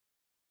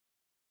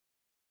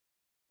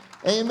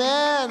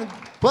Amen.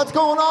 What's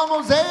going on,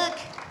 Mosaic?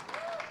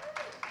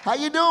 How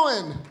you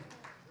doing?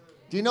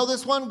 Do you know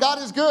this one? God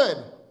is good.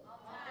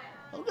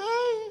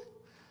 Okay.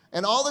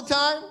 And all the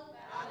time?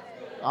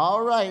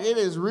 All right. It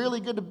is really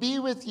good to be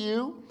with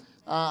you.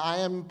 I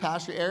am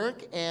Pastor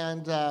Eric,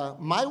 and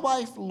my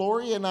wife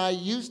Lori and I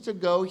used to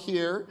go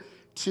here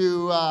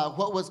to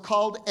what was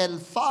called El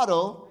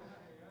Faro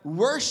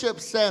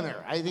Worship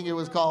Center. I think it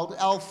was called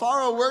El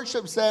Faro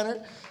Worship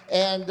Center.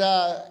 And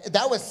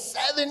that was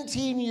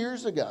 17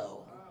 years ago.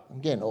 I'm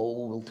getting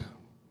old.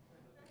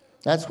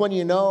 That's when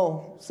you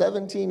know,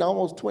 17,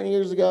 almost 20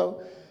 years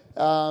ago.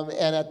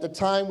 And at the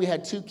time, we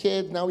had 2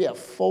 kids. Now we have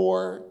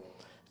 4.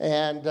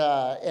 And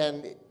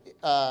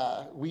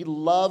we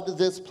loved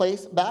this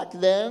place. Back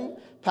then,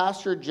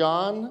 Pastor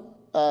John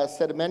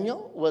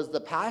Sedemenial was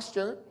the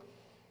pastor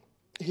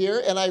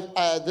here. And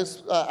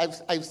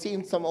I've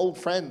seen some old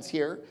friends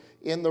here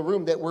in the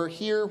room that were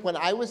here when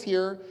I was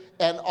here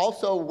and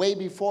also way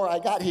before I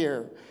got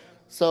here.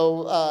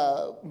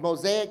 So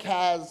Mosaic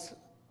has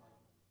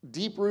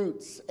deep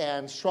roots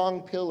and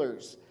strong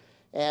pillars,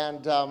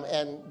 and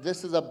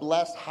this is a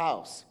blessed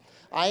house.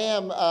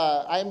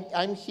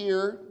 I'm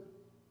here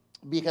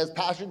because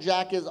Pastor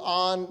Jack is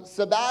on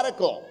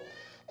sabbatical.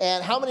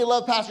 And how many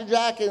love Pastor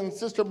Jack and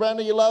Sister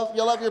Brenda? You love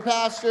your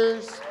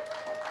pastors?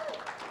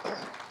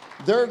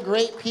 They're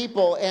great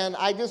people, and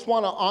I just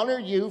want to honor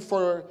you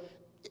for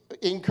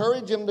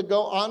encourage him to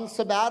go on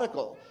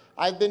sabbatical.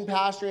 I've been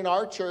pastoring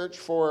our church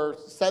for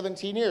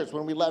 17 years.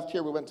 When we left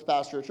here, we went to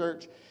pastor a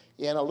church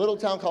in a little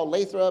town called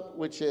Lathrop,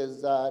 which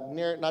is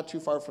not too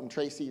far from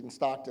Tracy and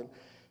Stockton.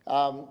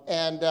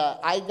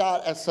 I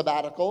got a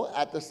sabbatical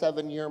at the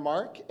 7-year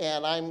mark,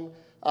 and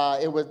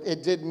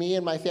it did me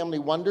and my family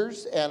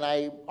wonders, and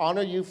I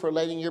honor you for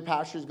letting your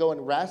pastors go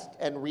and rest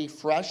and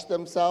refresh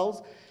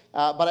themselves.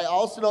 But I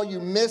also know you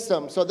miss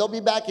them, so they'll be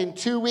back in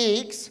 2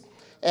 weeks.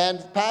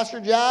 And Pastor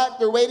Jack,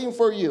 they're waiting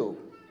for you.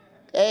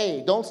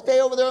 Hey, don't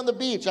stay over there on the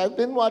beach. I've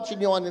been watching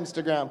you on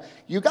Instagram.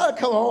 You got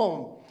to come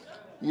home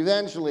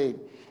eventually.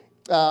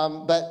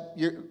 But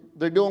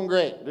they're doing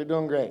great. They're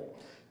doing great.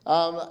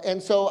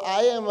 And so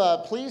I am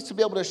pleased to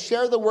be able to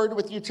share the word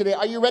with you today.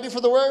 Are you ready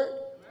for the word?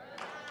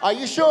 Are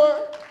you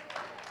sure?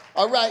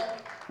 All right.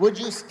 Would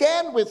you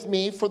stand with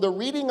me for the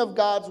reading of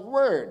God's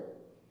word?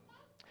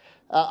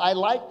 I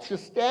like to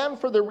stand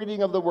for the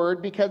reading of the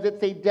word because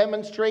it's a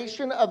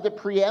demonstration of the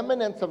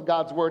preeminence of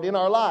God's word in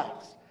our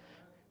lives.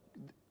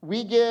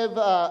 We give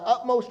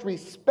utmost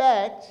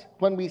respect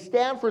when we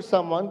stand for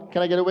someone.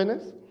 Can I get a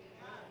witness?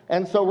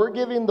 And so we're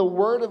giving the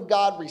word of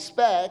God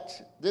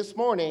respect this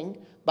morning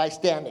by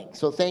standing.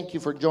 So thank you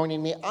for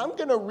joining me. I'm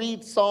going to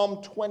read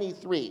Psalm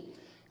 23.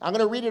 I'm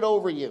going to read it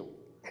over you.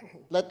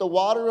 Let the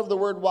water of the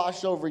word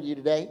wash over you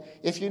today.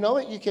 If you know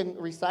it, you can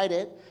recite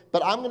it.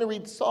 But I'm going to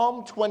read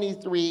Psalm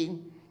 23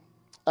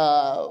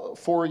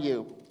 for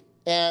you.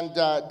 And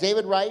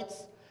David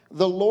writes,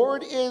 "The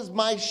Lord is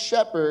my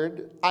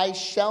shepherd, I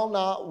shall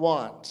not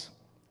want.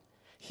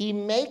 He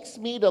makes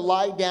me to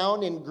lie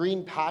down in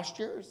green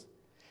pastures.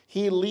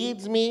 He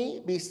leads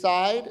me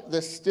beside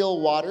the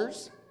still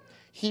waters.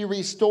 He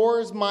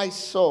restores my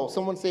soul."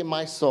 Someone say,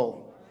 my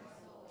soul.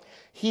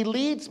 "He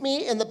leads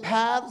me in the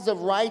paths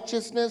of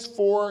righteousness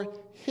for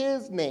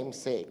his name's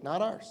sake."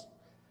 Not ours,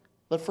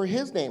 but for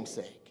his name's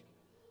sake.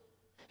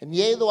 "And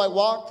yea, though I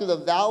walk through the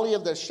valley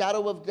of the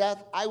shadow of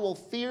death, I will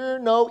fear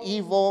no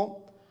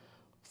evil,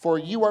 for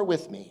you are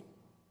with me.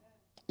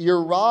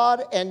 Your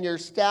rod and your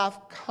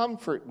staff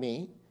comfort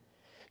me.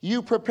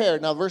 You prepare."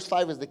 Now, verse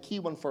 5 is the key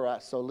one for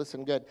us, so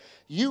listen good.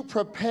 "You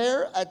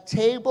prepare a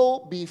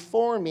table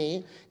before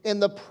me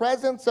in the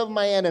presence of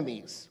my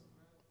enemies.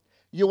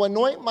 You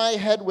anoint my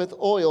head with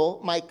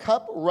oil, my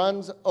cup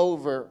runs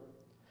over.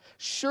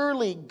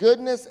 Surely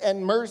goodness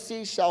and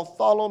mercy shall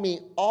follow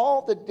me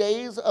all the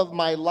days of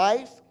my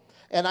life,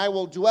 and I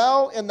will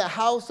dwell in the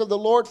house of the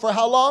Lord" for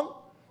how long?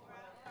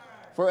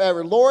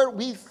 Forever. Lord,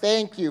 we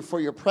thank you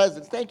for your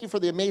presence. Thank you for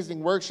the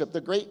amazing worship,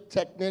 the great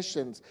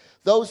technicians,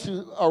 those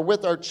who are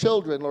with our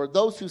children, Lord,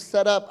 those who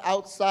set up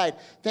outside.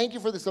 Thank you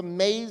for this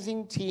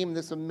amazing team,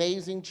 this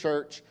amazing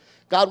church.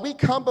 God, we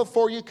come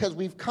before you because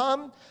we've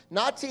come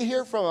not to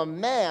hear from a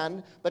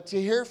man, but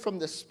to hear from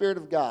the Spirit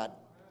of God.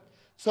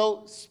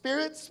 So,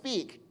 Spirit,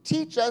 speak.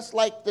 Teach us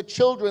like the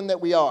children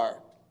that we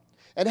are.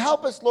 And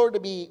help us, Lord, to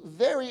be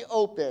very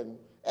open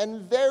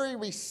and very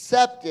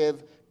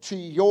receptive to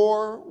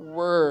your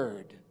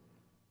word,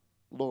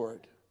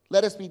 Lord.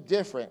 Let us be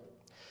different,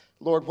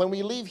 Lord, when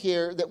we leave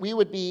here, that we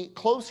would be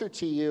closer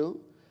to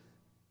you,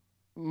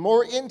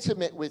 more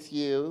intimate with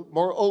you,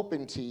 more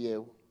open to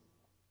you,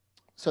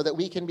 so that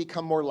we can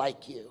become more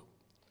like you.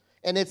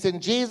 And it's in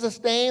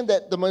Jesus' name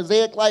that the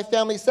Mosaic Life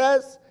family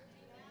says,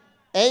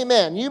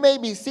 amen. You may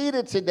be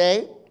seated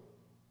today.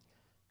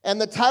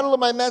 And the title of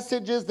my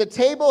message is, "The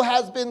Table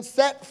Has Been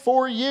Set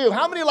for You."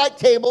 How many like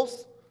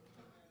tables?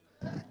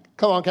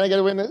 Come on, can I get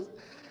a witness?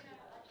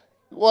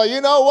 Well, you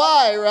know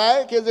why,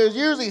 right? Because there's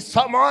usually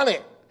something on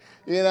it,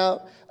 you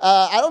know.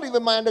 I don't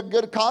even mind a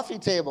good coffee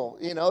table,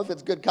 you know, if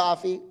it's good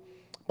coffee,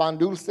 pan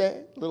dulce,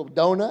 a little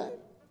donut,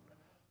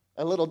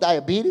 A little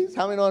diabetes.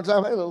 How many know what I'm talking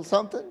about? A little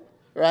something,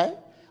 right?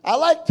 I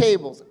like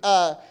tables.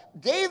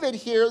 David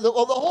here, the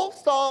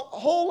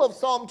whole of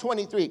Psalm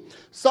 23.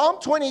 Psalm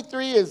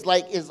 23 is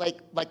like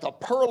the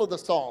pearl of the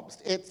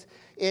Psalms.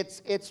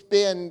 It's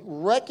been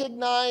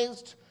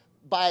recognized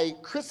by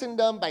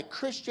Christendom, by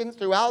Christians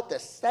throughout the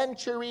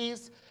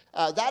centuries.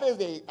 That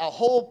is a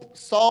whole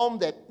psalm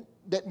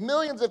that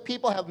millions of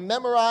people have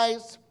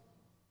memorized.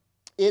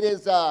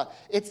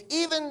 It's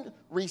even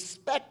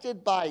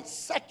respected by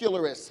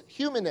secularists,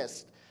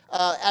 humanists,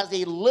 as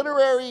a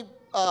literary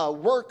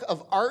work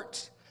of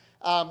art.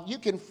 You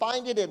can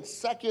find it in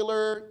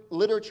secular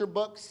literature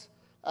books,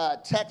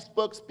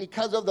 textbooks,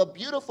 because of the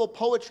beautiful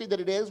poetry that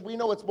it is. We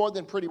know it's more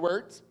than pretty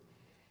words.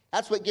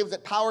 That's what gives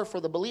it power for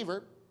the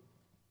believer.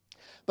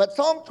 But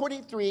Psalm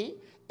 23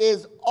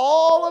 is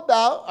all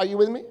about, are you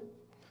with me?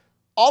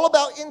 All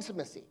about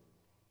intimacy.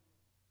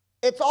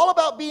 It's all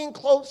about being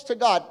close to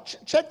God.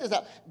 Check this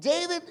out.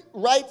 David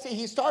writes,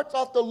 he starts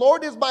off, the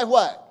Lord is my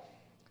what?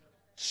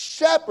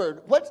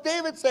 Shepherd. What's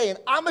David saying?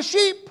 I'm a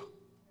sheep.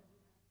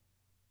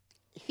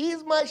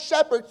 He's my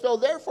shepherd, so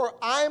therefore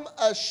I'm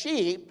a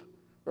sheep,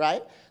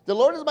 right? The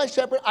Lord is my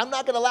shepherd. I'm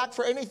not going to lack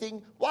for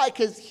anything. Why?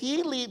 Because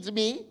he leads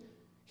me.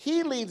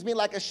 He leads me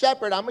like a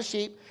shepherd. I'm a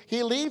sheep.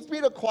 He leads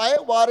me to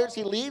quiet waters.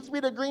 He leads me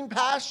to green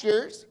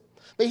pastures.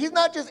 But he's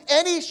not just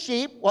any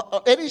sheep,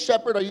 any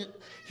shepherd.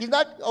 He's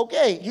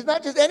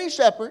not just any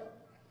shepherd.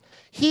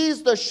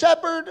 He's the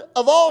shepherd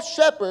of all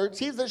shepherds.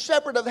 He's the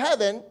shepherd of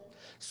heaven.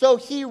 So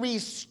he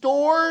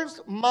restores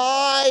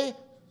my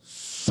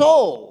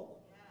soul.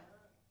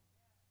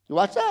 You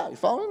watch that? You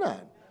following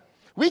that?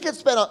 We could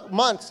spend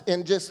months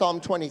in just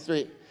Psalm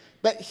 23.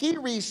 But he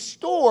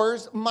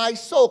restores my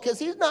soul, because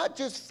he's not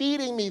just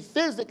feeding me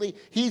physically,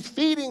 he's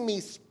feeding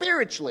me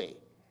spiritually.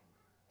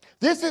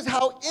 This is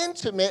how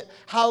intimate,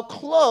 how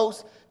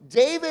close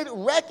David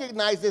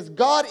recognizes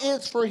God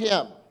is for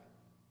him.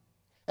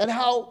 And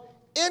how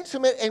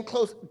intimate and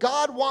close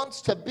God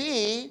wants to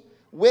be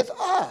with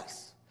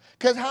us.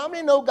 Because how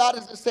many know God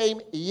is the same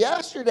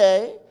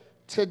yesterday,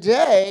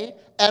 today,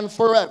 and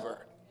forever?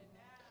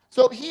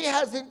 So he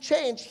hasn't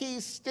changed. He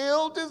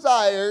still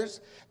desires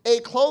a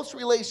close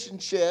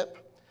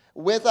relationship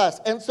with us.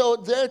 And so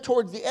there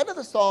towards the end of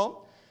the psalm,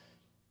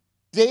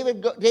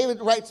 David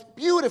writes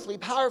beautifully,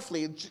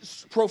 powerfully,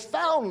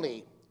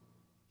 profoundly.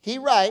 He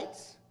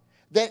writes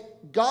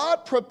that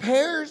God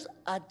prepares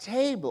a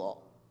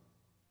table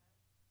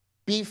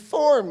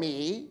before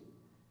me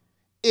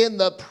in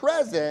the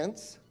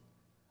presence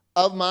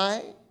of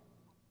my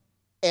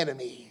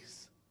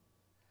enemies.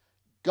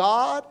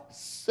 God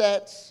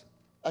sets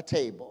a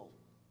table.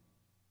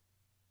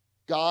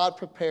 God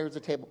prepares a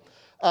table.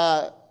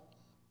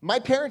 My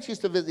parents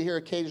used to visit here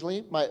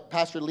occasionally. My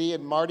Pastor Lee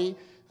and Marty,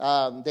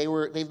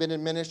 they've been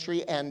in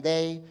ministry, and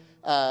they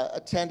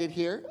attended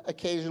here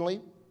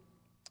occasionally.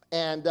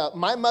 And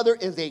my mother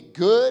is a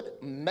good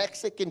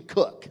Mexican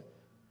cook.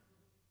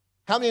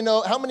 How many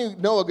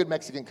know a good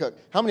Mexican cook?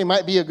 How many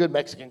might be a good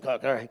Mexican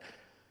cook? All right.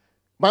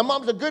 My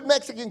mom's a good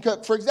Mexican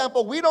cook. For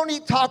example, we don't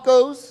eat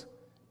tacos,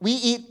 we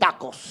eat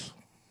tacos.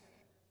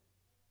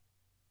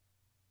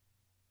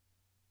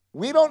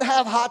 We don't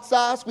have hot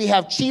sauce, we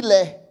have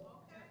chile.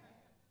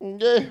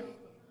 Okay.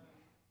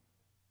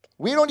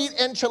 We don't eat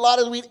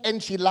enchiladas, we eat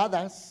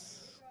enchiladas.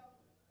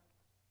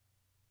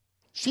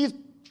 She's a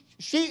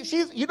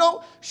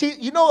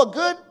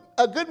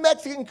good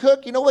Mexican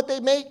cook, you know what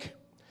they make?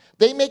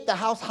 They make the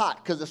house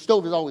hot because the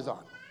stove is always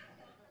on.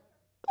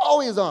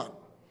 Always on.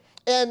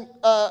 And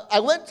I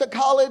went to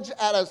college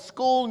at a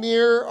school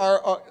near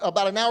or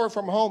about an hour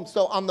from home.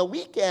 So on the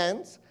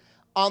weekends,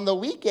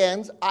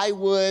 I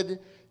would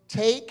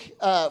take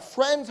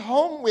friends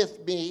home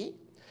with me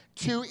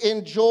to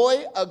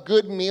enjoy a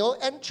good meal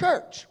and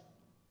church.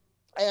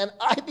 And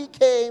I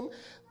became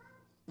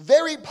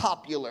very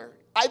popular.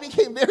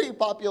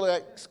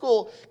 At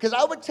school because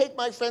I would take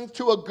my friends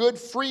to a good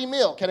free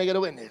meal. Can I get a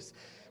witness?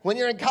 When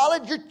you're in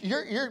college,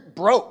 you're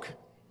broke.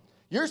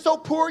 You're so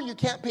poor you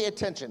can't pay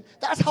attention.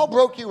 That's how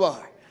broke you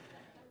are.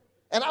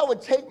 And I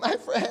would take my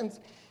friends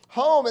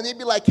home, and they'd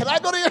be like, "Can I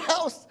go to your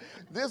house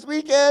this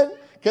weekend?"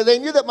 Because they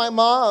knew that my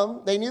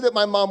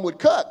mom would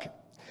cook.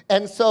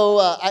 And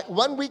so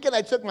one weekend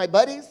I took my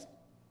buddies,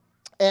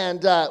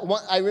 and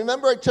I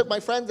remember I took my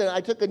friends, and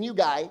I took a new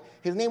guy.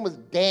 His name was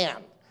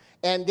Dan.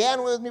 And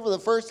Dan was with me for the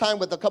first time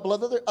with a couple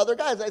of other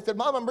guys. I said,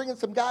 "Mom, I'm bringing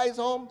some guys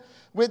home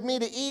with me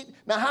to eat."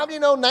 Now, how do you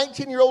know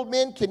 19-year-old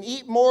men can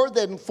eat more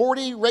than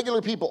 40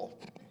 regular people?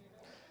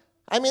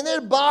 I mean,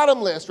 they're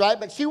bottomless, right?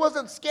 But she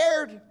wasn't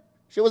scared.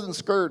 She wasn't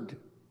scared.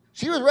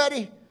 She was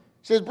ready.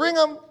 She says, "Bring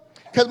them."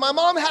 Because my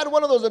mom had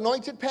one of those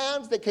anointed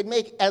pans that could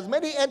make as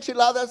many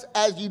enchiladas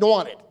as you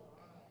wanted.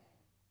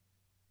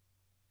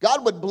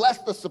 God would bless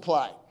the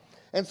supply.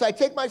 And so I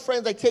take my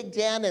friends, I take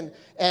Dan, and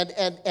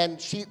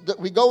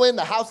we go in,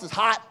 the house is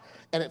hot,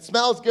 and it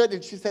smells good,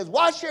 and she says,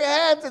 "Wash your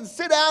hands and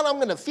sit down, I'm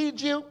going to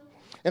feed you."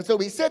 And so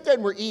we sit there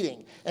and we're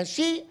eating. And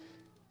she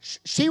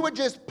would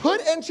just put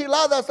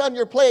enchiladas on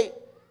your plate,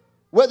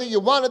 whether you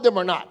wanted them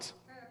or not.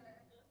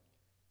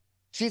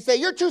 She'd say,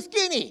 "You're too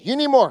skinny, you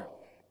need more."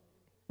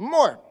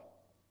 more.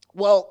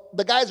 Well,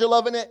 the guys are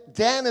loving it.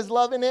 Dan is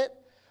loving it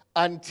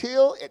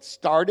until it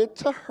started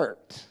to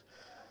hurt.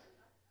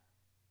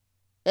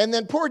 And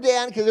then poor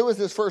Dan, because it was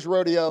his first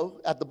rodeo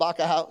at the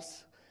Baca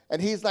house,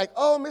 and he's like,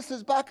 oh,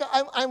 Mrs. Baca,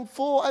 I'm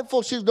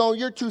full. She's going,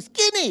 you're too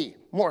skinny.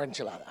 More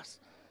enchiladas.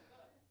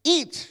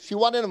 Eat. She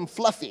wanted them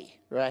fluffy,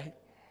 right?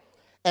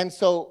 And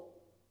so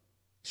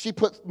she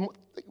kept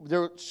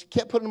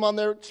putting them on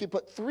there. She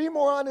put 3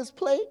 more on his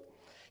plate.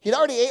 He'd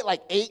already ate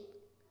like 8.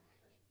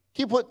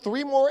 He put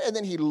 3 more, and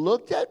then he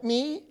looked at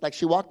me, like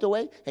she walked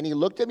away, and he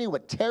looked at me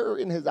with terror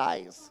in his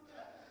eyes.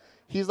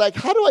 He's like,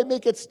 how do I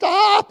make it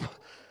stop?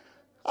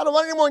 I don't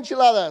want any more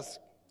enchiladas.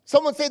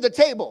 Someone say the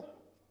table.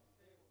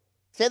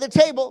 Say the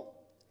table.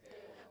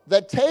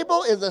 The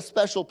table is a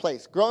special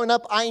place. Growing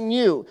up, I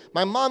knew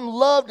my mom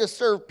loved to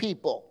serve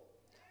people,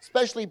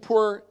 especially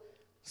poor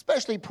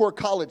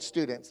college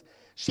students.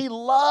 She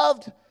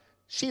loved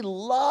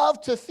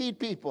to feed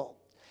people.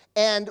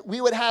 And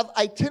we would have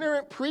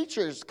itinerant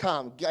preachers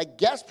come,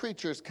 guest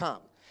preachers come,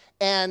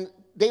 and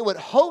they would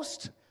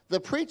host the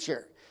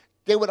preacher.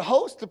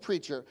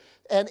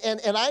 And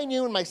I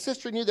knew, and my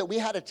sister knew, that we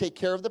had to take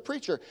care of the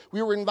preacher.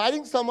 We were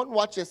inviting someone,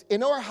 watch this,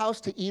 into our house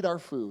to eat our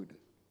food.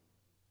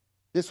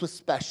 This was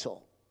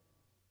special.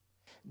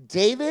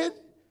 David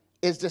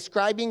is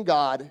describing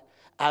God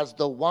as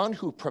the one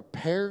who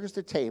prepares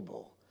the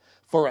table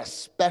for a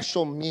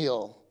special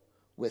meal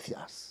with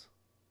us.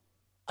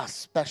 A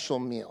special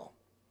meal.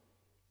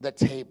 The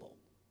table.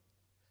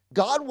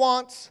 God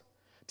wants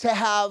to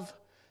have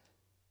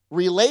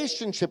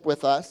relationship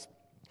with us,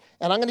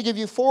 and I'm going to give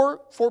you four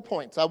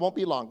points. I won't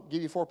be long. I'll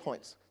give you 4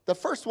 points. The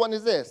first one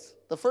is this.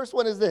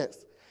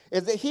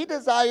 Is that he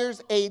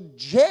desires a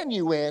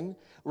genuine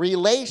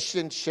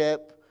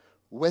relationship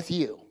with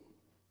you.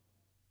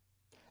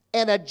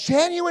 And a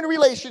genuine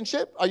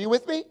relationship, are you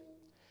with me?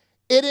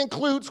 It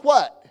includes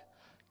what?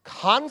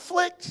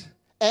 Conflict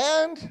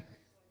and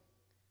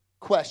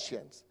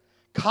questions.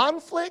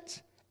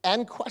 Conflict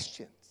and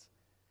questions.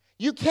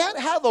 You can't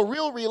have a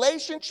real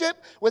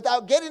relationship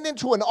without getting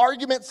into an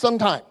argument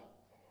sometime.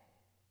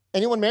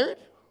 Anyone married?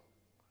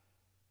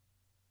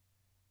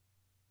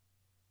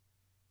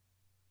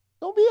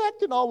 Don't be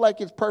acting all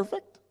like it's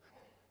perfect.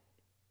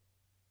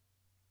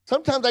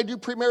 Sometimes I do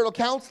premarital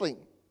counseling,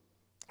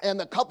 and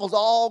the couple's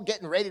all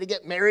getting ready to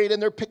get married,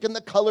 and they're picking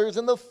the colors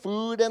and the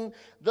food and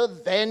the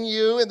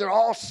venue, and they're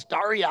all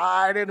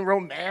starry-eyed and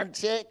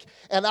romantic.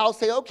 And I'll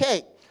say,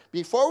 okay,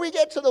 before we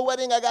get to the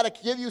wedding, I got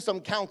to give you some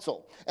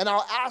counsel. And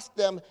I'll ask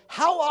them,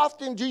 how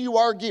often do you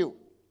argue?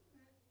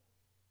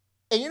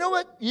 And you know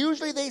what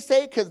usually they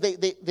say? Because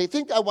they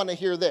think I want to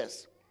hear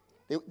this.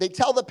 They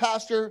tell the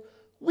pastor,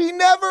 we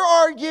never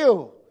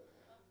argue.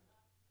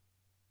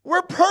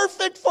 We're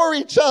perfect for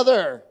each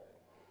other.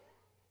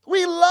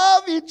 We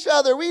love each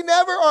other. We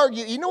never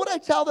argue. You know what I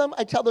tell them?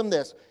 I tell them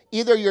this.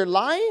 Either you're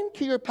lying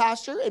to your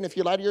pastor, and if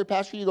you lie to your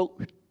pastor, you go,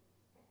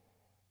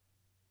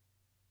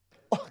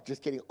 oh,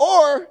 just kidding.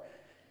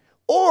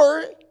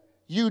 Or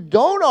you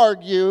don't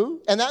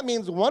argue, and that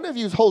means one of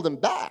you's holding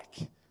back,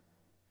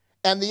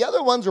 and the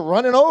other one's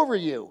running over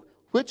you.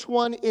 Which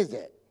one is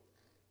it?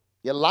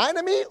 You lying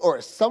to me, or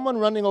is someone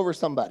running over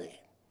somebody?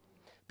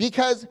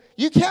 Because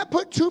you can't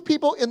put 2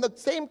 people in the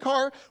same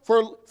car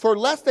for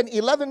less than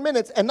 11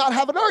 minutes and not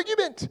have an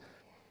argument.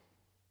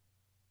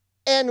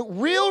 And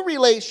real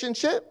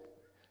relationship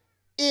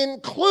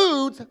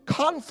includes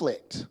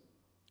conflict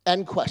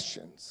and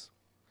questions.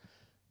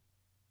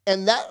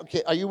 And that,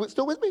 okay, are you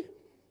still with me?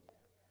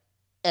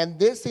 And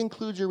this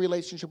includes your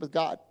relationship with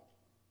God.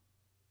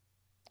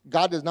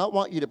 God does not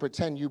want you to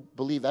pretend you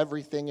believe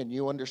everything and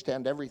you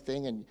understand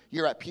everything and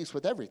you're at peace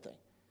with everything.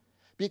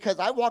 Because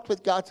I walked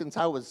with God since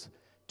I was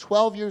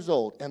 12 years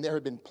old, and there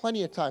have been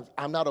plenty of times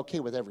I'm not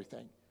okay with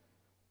everything.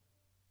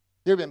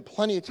 There have been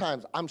plenty of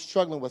times I'm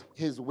struggling with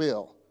his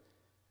will.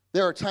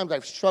 There are times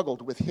I've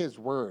struggled with his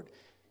word.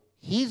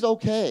 He's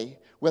okay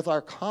with our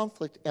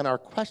conflict and our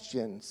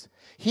questions.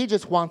 He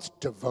just wants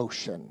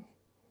devotion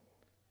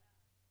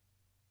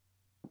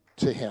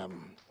to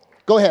him.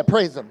 Go ahead,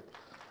 praise him.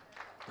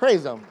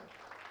 Praise him.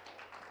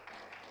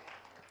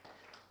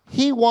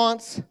 He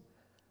wants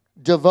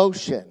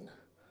devotion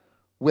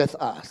with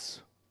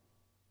us.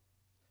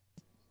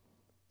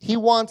 He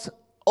wants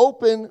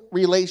open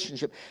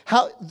relationship.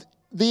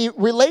 The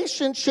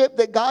relationship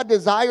that God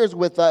desires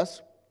with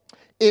us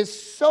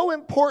is so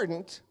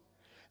important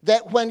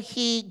that when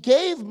he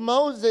gave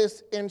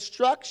Moses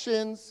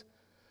instructions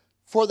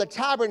for the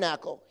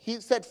tabernacle,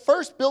 he said,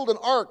 first build an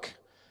ark,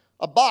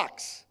 a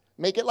box,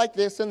 make it like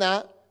this and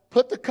that,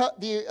 put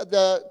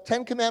the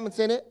 10 Commandments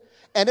in it,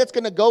 and it's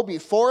going to go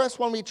before us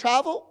when we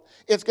travel.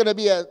 It's going to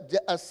be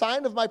a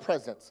sign of my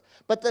presence.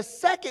 But the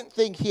second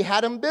thing he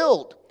had him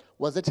build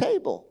was a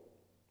table.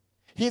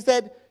 He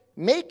said,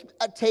 make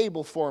a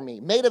table for me,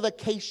 made of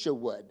acacia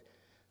wood.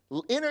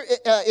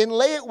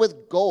 Inlay it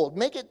with gold.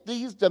 Make it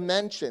these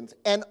dimensions.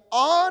 And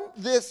on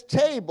this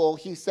table,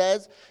 he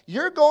says,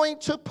 you're going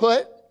to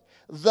put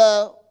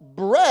the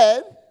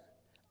bread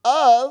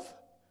of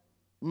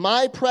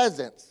my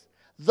presence.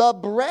 the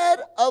bread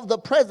of the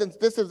presence.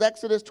 This is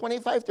Exodus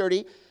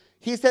 25:30.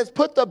 He says,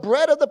 put the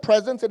bread of the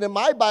presence, and in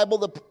my Bible,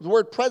 the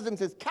word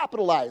presence is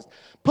capitalized.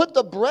 Put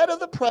the bread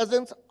of the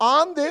presence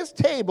on this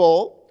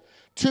table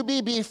to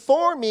be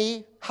before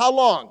me, how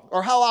long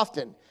or how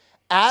often?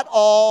 At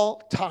all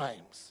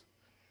times.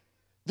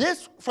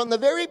 This, from the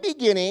very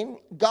beginning,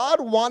 God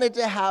wanted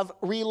to have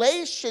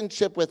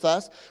relationship with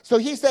us. So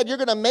he said, you're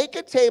going to make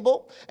a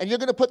table, and you're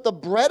going to put the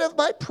bread of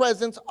my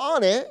presence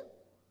on it,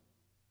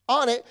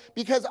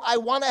 because I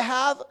want to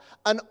have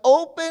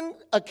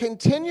a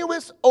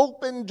continuous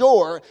open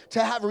door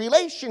to have a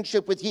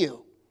relationship with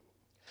you.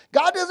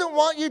 God doesn't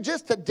want you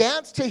just to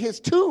dance to his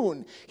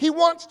tune. He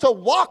wants to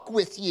walk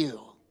with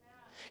you.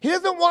 He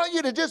doesn't want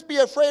you to just be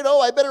afraid,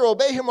 oh, I better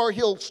obey him or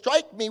he'll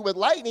strike me with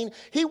lightning.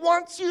 He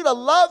wants you to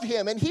love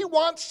him, and he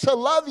wants to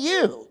love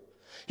you.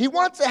 He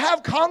wants to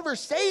have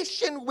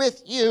conversation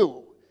with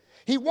you.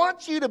 He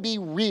wants you to be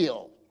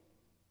real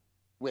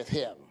with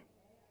him.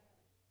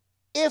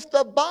 If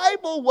the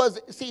Bible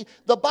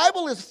the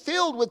Bible is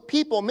filled with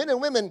people, men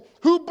and women,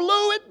 who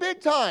blew it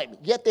big time,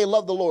 yet they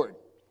love the Lord.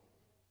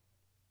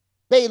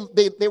 They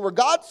were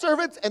God's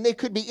servants, and they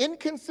could be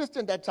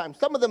inconsistent at times.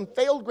 Some of them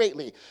failed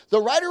greatly. The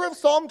writer of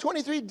Psalm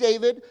 23,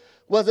 David,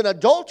 was an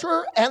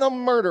adulterer and a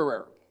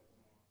murderer.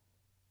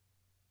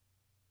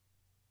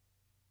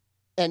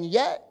 And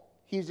yet,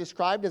 he's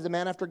described as a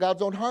man after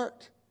God's own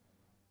heart.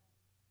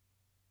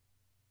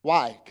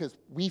 Why? Because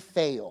we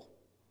fail.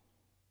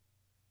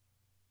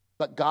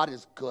 But God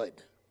is good.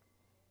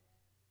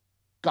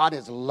 God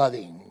is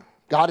loving.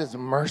 God is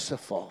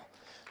merciful.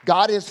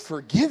 God is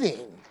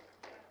forgiving.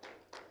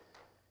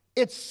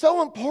 It's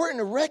so important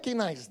to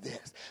recognize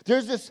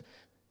this.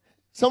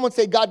 Someone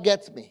say, God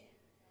gets me.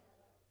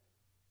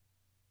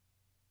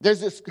 There's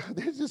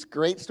this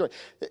great story.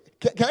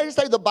 Can I just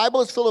tell you, the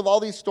Bible is full of all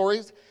these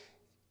stories,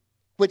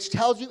 which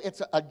tells you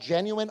it's a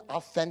genuine,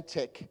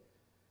 authentic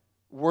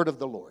word of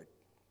the Lord.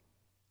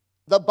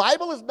 The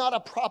Bible is not a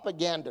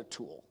propaganda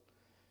tool.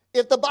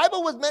 If the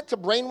Bible was meant to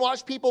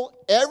brainwash people,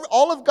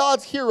 all of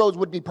God's heroes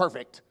would be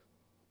perfect.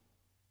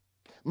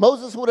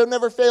 Moses would have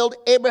never failed.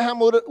 Abraham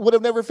would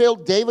have never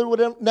failed. David would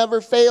have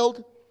never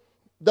failed.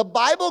 The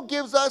Bible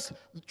gives us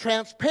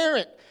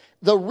transparent,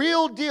 the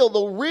real deal,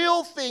 the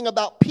real thing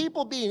about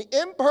people being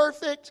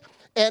imperfect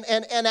and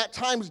at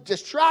times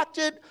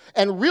distracted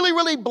and really,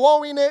 really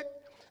blowing it.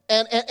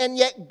 And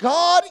yet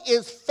God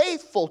is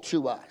faithful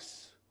to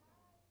us.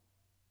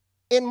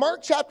 In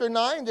Mark chapter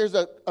 9, there's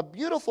a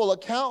beautiful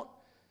account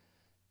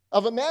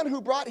of a man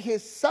who brought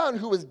his son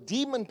who was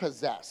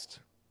demon-possessed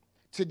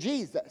to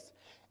Jesus.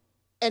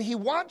 And he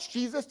wants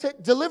Jesus to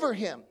deliver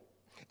him.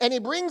 And he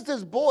brings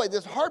this boy,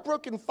 this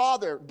heartbroken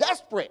father,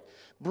 desperate,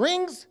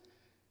 brings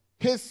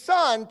his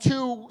son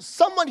to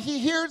someone he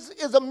hears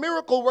is a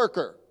miracle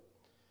worker.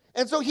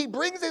 And so he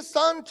brings his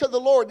son to the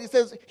Lord.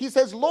 He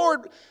says,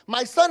 Lord,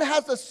 my son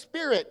has a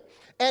spirit,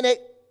 and it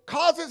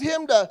causes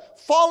him to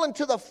fall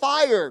into the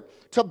fire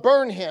to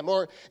burn him.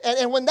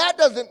 And when that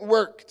doesn't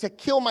work, to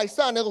kill my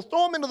son, it'll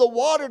throw him into the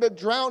water to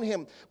drown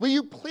him. Will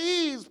you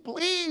please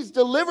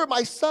deliver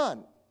my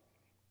son?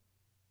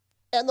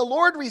 And the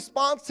Lord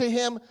responds to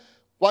him,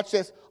 watch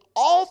this,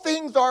 all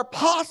things are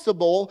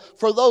possible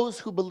for those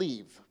who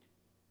believe.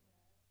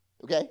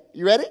 Okay,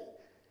 you ready?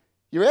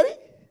 You ready?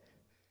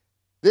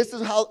 This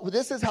is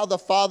how the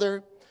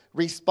Father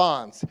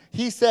responds.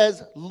 He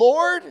says,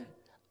 Lord,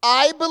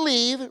 I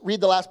believe, read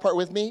the last part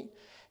with me,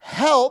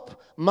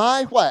 help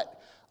my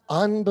what?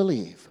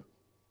 Unbelief.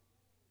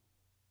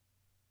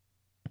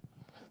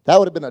 That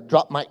would have been a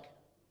drop mic,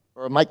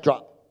 or a mic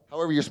drop,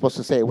 however you're supposed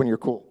to say it when you're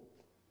cool.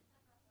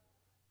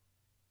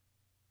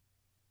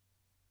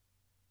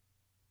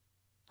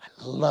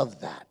 I love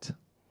that.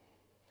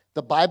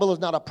 The Bible is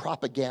not a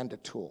propaganda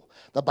tool.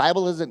 The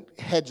Bible isn't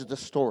hedge the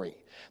story.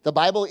 The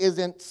Bible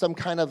isn't some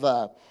kind of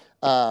a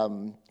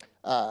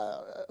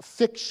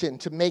fiction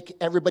to make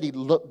everybody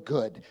look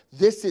good.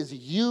 This is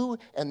you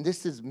and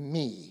this is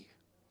me.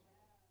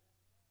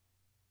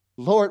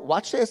 Lord,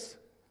 watch this.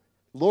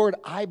 Lord,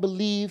 I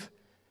believe,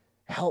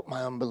 help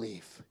my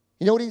unbelief.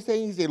 You know what he's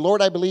saying? He's saying,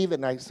 Lord, I believe,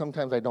 and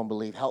sometimes I don't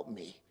believe. Help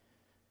me.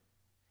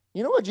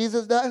 You know what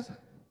Jesus does?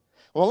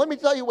 Well, let me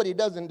tell you what he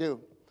doesn't do.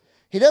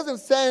 He doesn't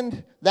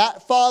send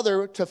that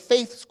father to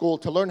faith school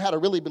to learn how to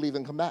really believe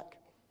and come back.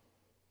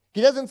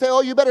 He doesn't say,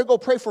 oh, you better go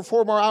pray for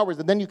 4 more hours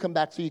and then you come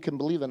back so you can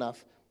believe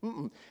enough.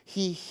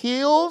 He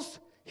heals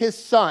his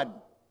son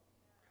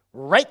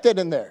right then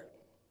and there.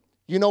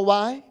 You know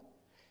why?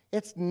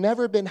 It's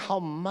never been how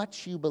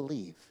much you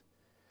believe.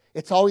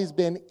 It's always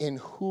been in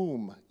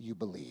whom you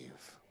believe.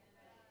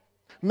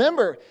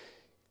 Remember,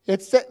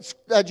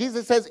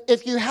 Jesus says,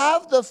 if you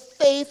have the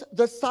faith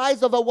the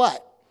size of a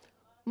what?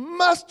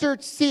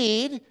 Mustard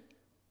seed,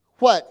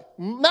 what?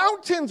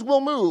 Mountains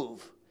will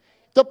move.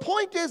 The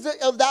point is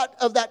of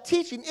that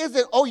teaching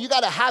isn't, oh, you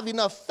got to have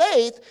enough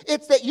faith.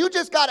 It's that you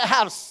just got to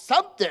have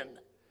something.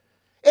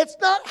 It's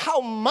not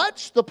how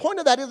much. The point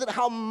of that isn't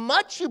how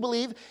much you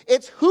believe.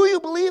 It's who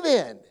you believe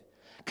in.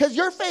 Because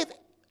your faith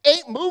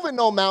ain't moving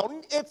no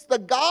mountain. It's the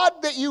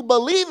God that you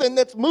believe in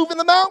that's moving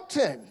the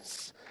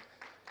mountains.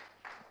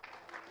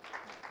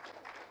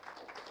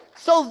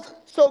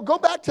 So go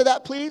back to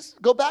that, please.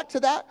 Go back to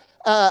that.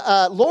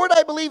 Lord,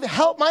 I believe,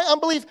 help my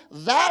unbelief.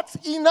 That's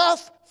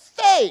enough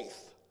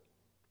faith.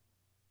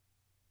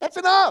 That's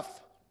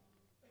enough.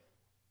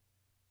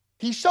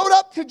 He showed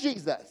up to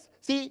Jesus.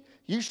 See,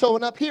 you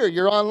showing up here,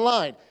 you're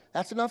online.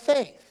 That's enough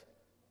faith.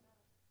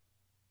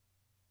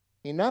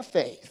 Enough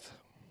faith.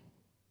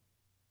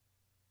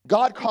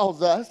 God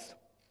calls us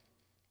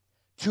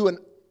to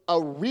a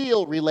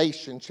real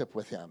relationship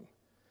with him.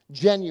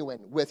 Genuine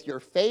with your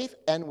faith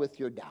and with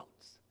your doubts.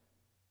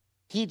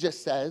 He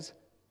just says,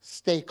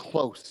 stay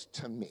close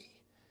to me.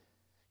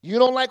 You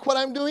don't like what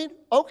I'm doing?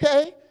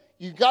 Okay.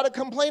 You got to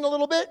complain a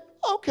little bit?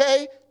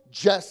 Okay.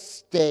 Just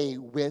stay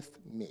with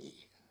me.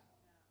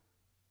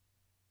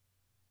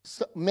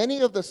 So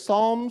many of the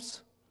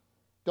Psalms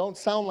don't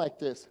sound like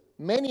this.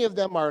 Many of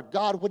them are,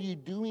 God, what are you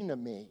doing to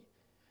me?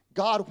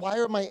 God, why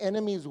are my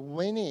enemies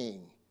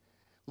winning?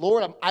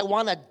 Lord, I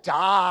want to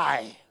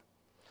die.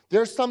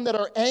 There's some that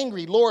are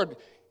angry. Lord,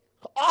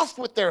 off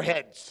with their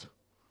heads.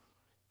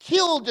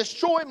 Kill,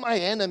 destroy my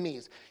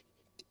enemies.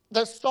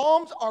 The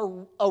Psalms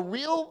are a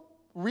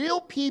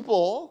real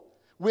people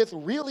with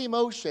real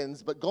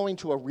emotions, but going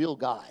to a real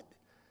God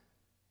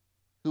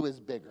who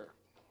is bigger.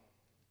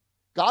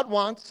 God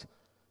wants,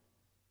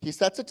 he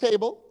sets a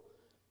table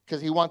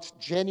because he wants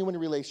genuine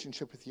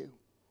relationship with you.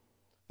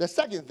 The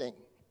second thing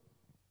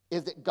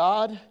is that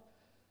God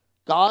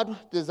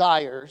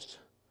desires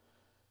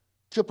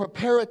to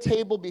prepare a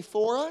table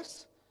before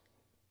us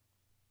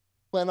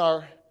where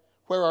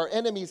our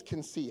enemies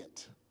can see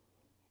it.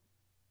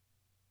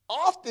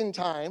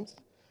 Oftentimes,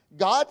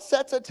 God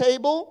sets a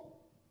table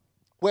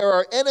where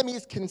our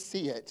enemies can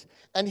see it.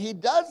 And he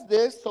does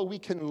this so we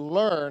can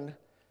learn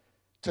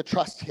to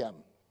trust him.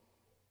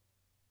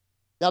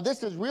 Now,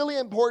 this is really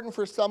important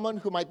for someone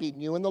who might be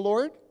new in the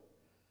Lord,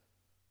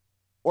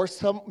 or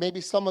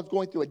maybe someone's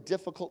going through a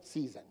difficult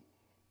season.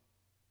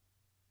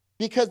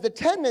 Because the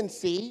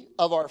tendency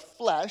of our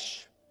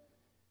flesh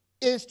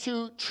is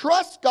to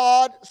trust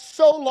God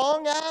so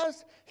long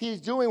as he's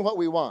doing what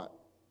we want.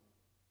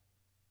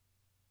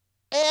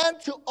 And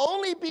to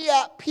only be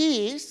at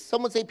peace,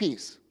 someone say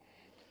peace.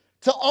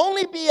 To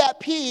only be at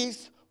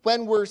peace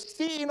when we're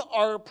seeing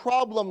our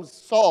problems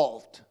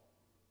solved.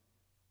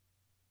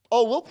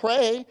 Oh, we'll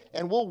pray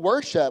and we'll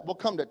worship, we'll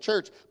come to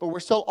church, but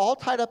we're so all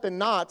tied up in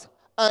knots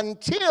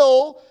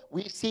until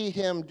we see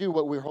him do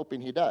what we're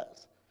hoping he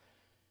does.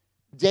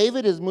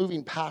 David is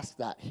moving past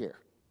that here.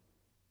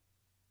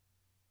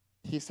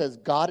 He says,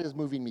 God is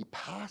moving me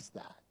past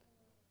that.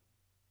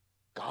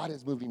 God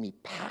is moving me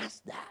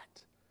past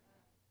that.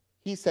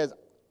 He says,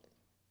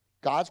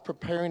 God's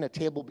preparing a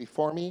table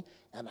before me,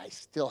 and I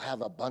still have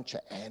a bunch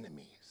of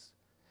enemies,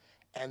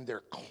 and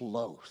they're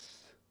close.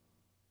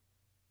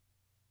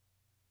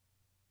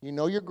 You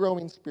know you're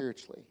growing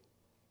spiritually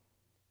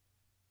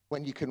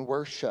when you can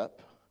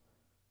worship,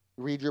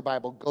 read your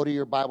Bible, go to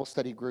your Bible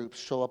study groups,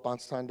 show up on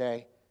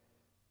Sunday,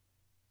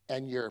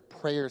 and your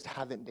prayers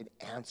haven't been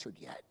answered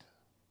yet.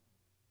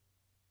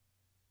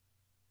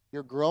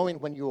 You're growing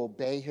when you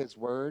obey his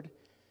word,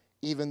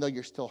 even though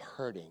you're still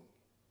hurting.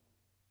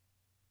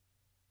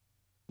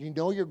 You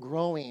know you're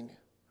growing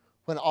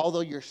when,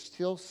 although you're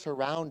still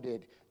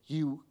surrounded,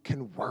 you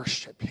can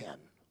worship him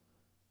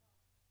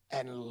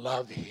and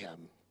love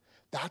him.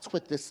 That's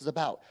what this is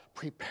about.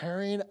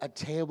 Preparing a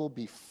table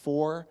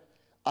before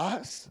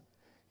us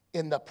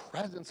in the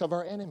presence of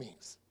our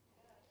enemies.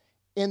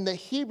 In the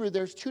Hebrew,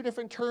 there's two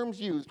different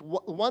terms used.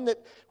 One that,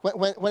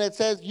 when it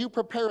says, you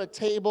prepare a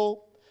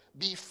table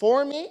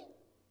before me,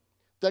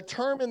 the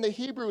term in the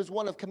Hebrew is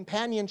one of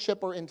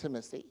companionship or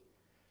intimacy.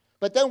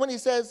 But then when he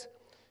says,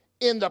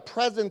 in the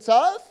presence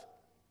of,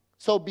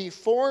 so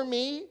before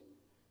me,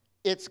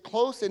 it's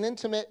close and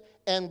intimate,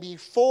 and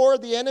before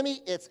the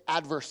enemy, it's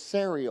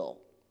adversarial.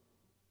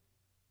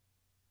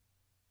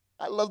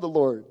 I love the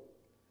Lord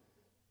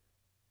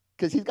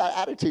because he's got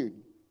attitude.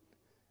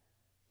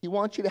 He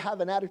wants you to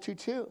have an attitude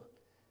too.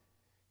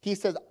 He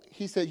says,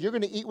 you're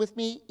going to eat with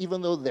me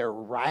even though they're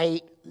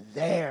right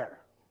there.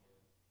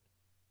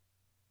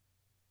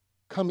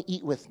 Come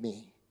eat with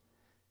me.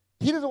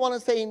 He doesn't want to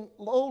say,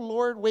 oh,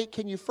 Lord, wait,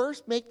 can you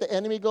first make the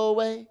enemy go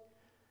away?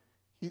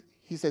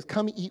 He says,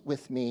 come eat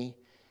with me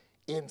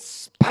in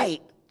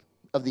spite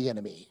of the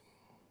enemy.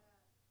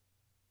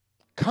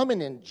 Come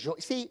and enjoy.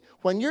 See,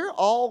 when you're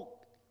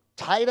all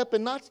tied up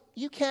in knots,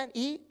 you can't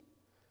eat.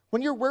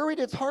 When you're worried,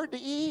 it's hard to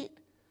eat.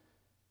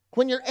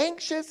 When you're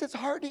anxious, it's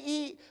hard to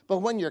eat. But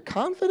when you're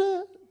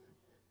confident,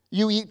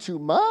 you eat too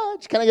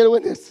much. Can I get a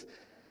witness?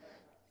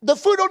 The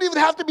food don't even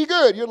have to be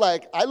good. You're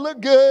like, I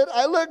look good,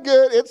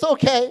 it's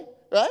okay,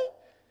 right?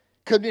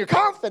 Because you're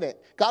confident.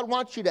 God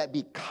wants you to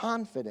be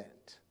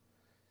confident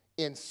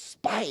in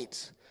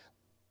spite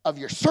of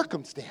your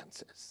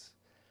circumstances.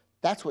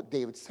 That's what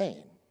David's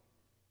saying.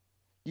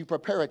 You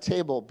prepare a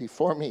table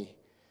before me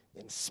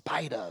in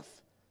spite of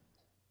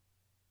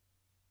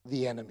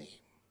the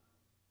enemy.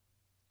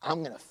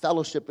 I'm going to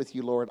fellowship with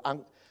you, Lord.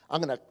 I'm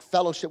going to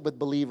fellowship with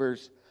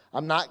believers.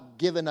 I'm not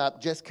giving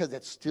up just because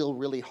it's still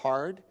really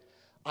hard.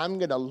 I'm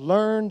going to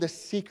learn the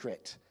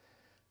secret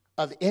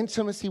of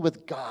intimacy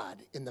with God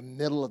in the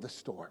middle of the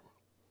storm,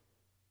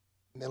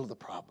 middle of the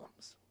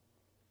problems.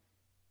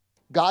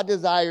 God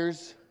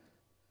desires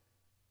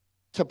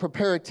to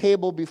prepare a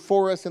table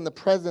before us in the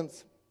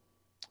presence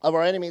of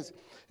our enemies.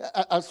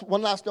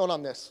 One last note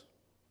on this.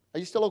 Are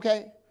you still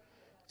okay?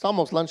 It's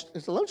almost lunch.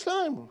 It's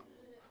lunchtime.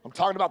 I'm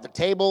talking about the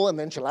table and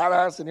the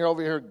enchiladas, and you're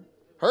over here.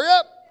 Hurry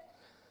up.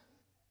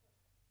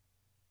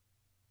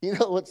 You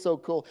know what's so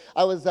cool?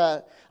 I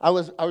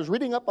was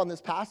reading up on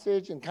this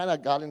passage and kind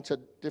of got into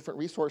different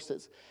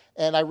resources.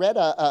 And I read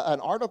an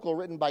article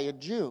written by a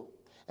Jew.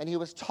 And he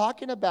was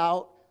talking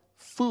about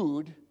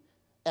food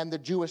and the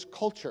Jewish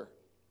culture.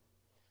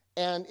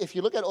 And if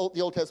you look at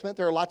the Old Testament,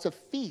 there are lots of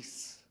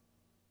feasts,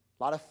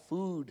 a lot of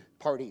food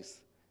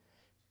parties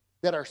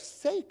that are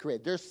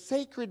sacred. There's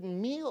sacred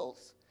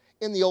meals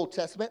in the Old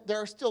Testament. There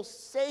are still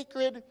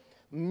sacred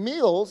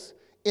meals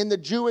in the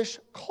Jewish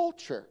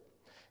culture.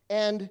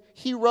 And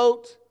he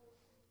wrote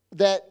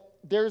that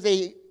there's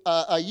a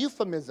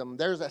euphemism,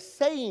 there's a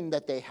saying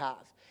that they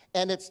have.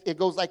 And it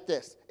goes like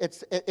this.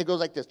 It goes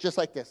like this, just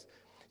like this.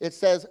 It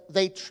says,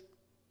 they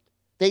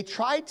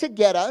tried to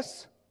get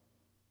us,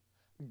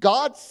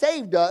 God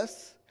saved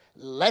us,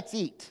 let's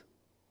eat.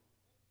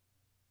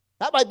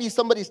 That might be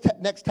somebody's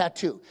next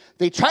tattoo.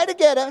 They try to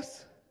get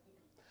us,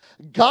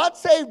 God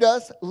saved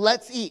us,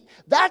 let's eat.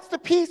 That's the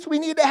peace we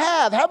need to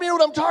have. How many know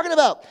what I'm talking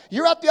about?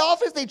 You're at the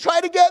office, they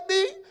try to get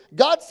me,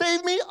 God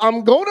saved me,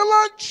 I'm going to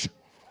lunch.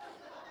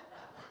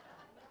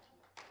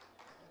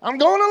 I'm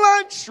going to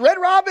lunch, Red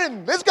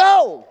Robin, let's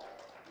go.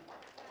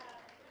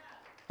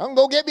 I'm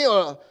going to get me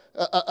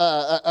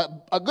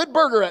a good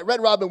burger at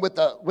Red Robin with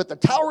the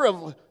tower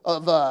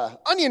of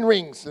onion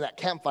rings and that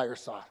campfire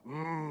sauce.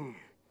 You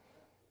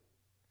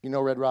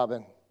know Red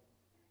Robin.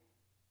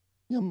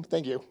 Yum,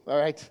 thank you. All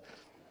right.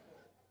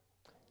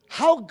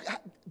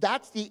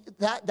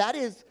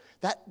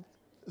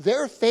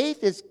 Their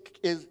faith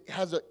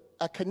has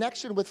a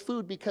connection with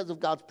food because of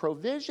God's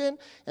provision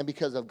and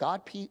because of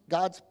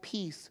God's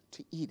peace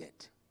to eat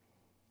it.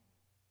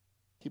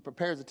 He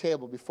prepares a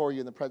table before you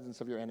in the presence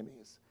of your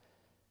enemies.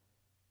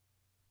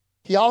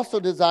 He also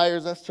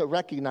desires us to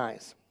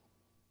recognize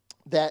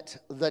that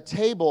the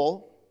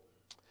table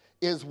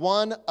is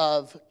one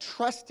of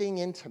trusting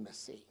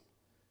intimacy.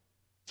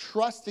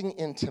 Trusting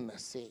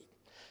intimacy.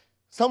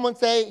 Someone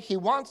say, he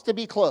wants to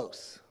be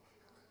close.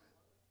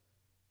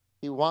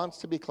 He wants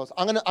to be close.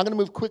 I'm gonna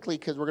move quickly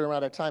because we're gonna run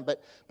out of time.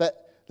 But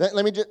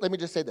let me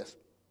just say this.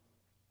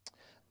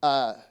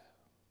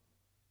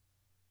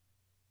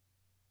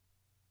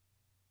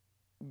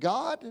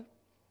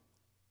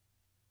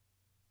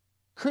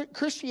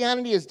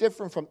 Christianity is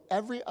different from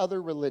every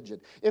other religion.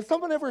 If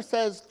someone ever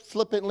says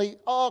flippantly,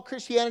 "Oh,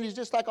 Christianity is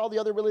just like all the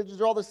other religions;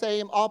 they're all the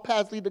same. All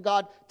paths lead to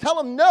God," tell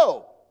them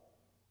no.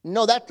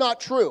 No, that's not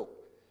true.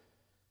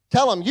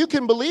 Tell them you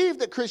can believe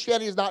that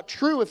Christianity is not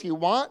true if you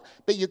want,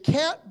 but you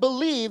can't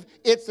believe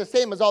it's the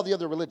same as all the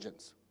other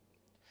religions.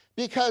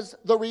 Because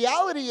the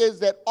reality is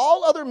that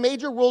all other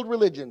major world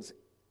religions,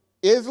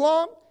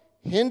 Islam,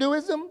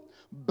 Hinduism,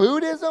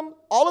 Buddhism,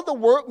 all of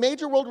the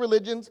major world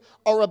religions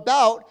are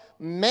about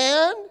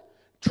man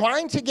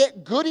trying to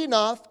get good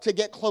enough to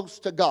get close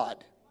to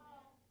God.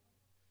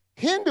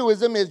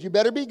 Hinduism is you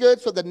better be good,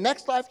 so the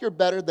next life you're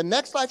better, the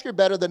next life you're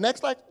better, the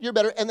next life you're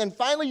better, and then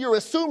finally you're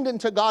assumed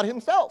into God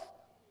himself.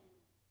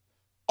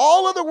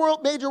 All of the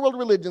major world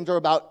religions are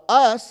about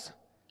us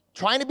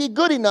trying to be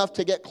good enough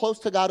to get close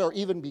to God or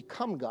even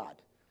become God,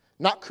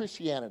 not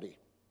Christianity.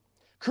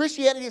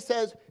 Christianity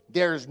says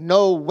there's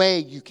no way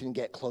you can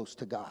get close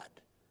to God.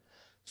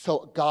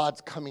 So God's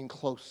coming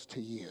close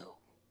to you.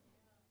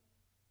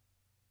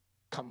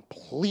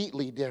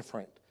 Completely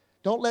different.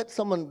 Don't let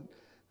someone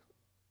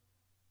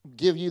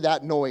give you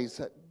that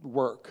noise at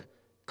work.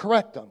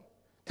 Correct them.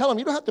 Tell them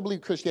you don't have to believe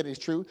Christianity is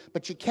true,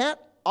 but you can't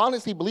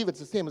honestly believe it's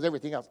the same as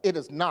everything else. It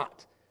is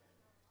not.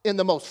 In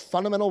the most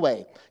fundamental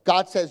way.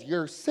 God says,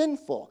 you're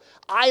sinful.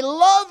 I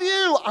love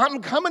you.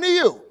 I'm coming to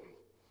you.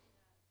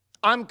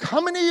 I'm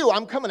coming to you.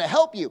 I'm coming to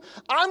help you.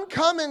 I'm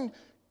coming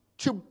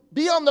to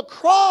be on the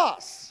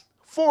cross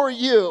for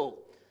you.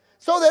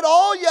 So that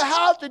all you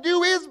have to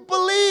do is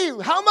believe.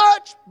 How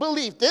much?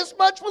 Belief. This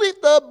much belief.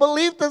 The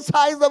belief the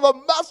size of a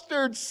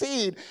mustard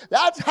seed.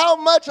 That's how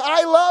much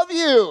I love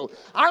you.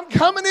 I'm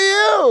coming to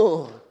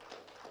you.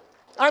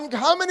 I'm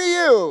coming to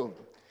you.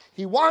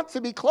 He wants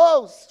to be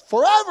close.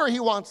 Forever he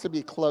wants to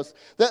be close.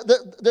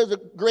 There's a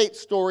great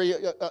story,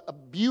 a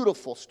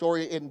beautiful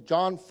story in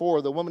John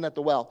 4, the woman at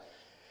the well.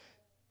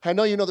 I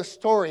know you know the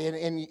story, and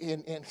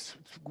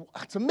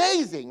it's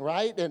amazing,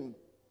 right? And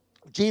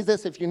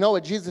Jesus, if you know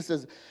it, Jesus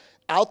is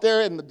out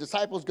there, and the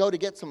disciples go to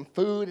get some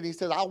food, and he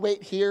says, I'll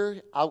wait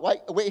here. I'll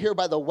wait here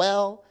by the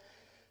well.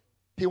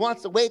 He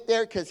wants to wait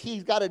there because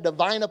he's got a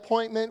divine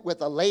appointment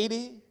with a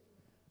lady.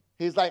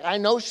 He's like, I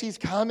know she's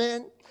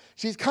coming.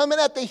 She's coming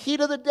at the heat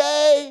of the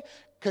day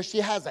because she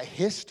has a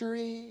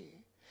history.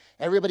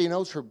 Everybody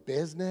knows her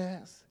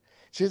business.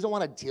 She doesn't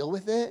want to deal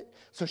with it.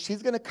 So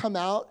she's going to come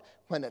out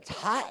when it's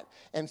hot.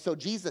 And so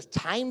Jesus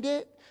timed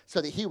it so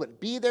that he would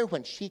be there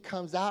when she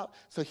comes out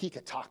so he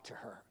could talk to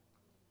her.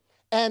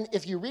 And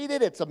if you read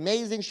it, it's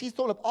amazing. She's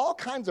thrown up all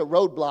kinds of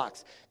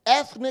roadblocks,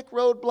 ethnic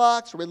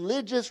roadblocks,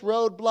 religious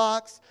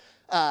roadblocks,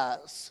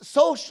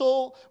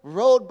 social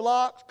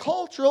roadblocks,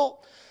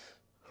 cultural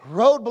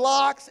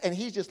roadblocks. And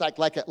he's just like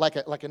a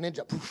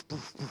ninja, poof,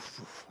 poof, poof,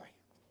 poof,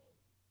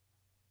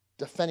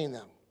 defending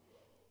them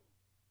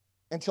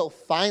until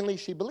finally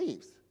she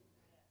believes.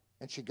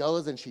 And she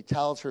goes and she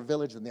tells her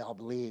village and they all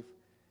believe.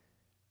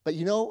 But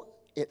you know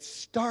how it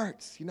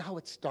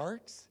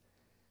starts?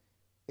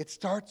 It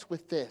starts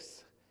with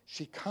this.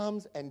 She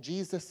comes and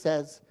Jesus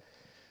says,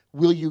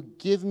 will you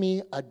give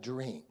me a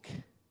drink?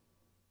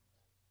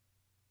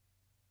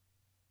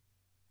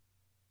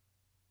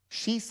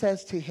 She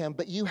says to him,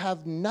 but you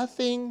have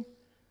nothing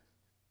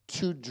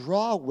to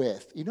draw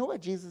with. You know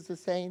what Jesus is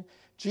saying?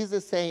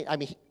 Jesus is saying,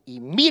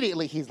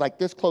 immediately he's like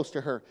this close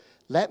to her.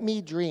 Let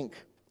me drink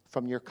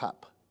from your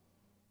cup.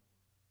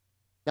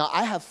 Now,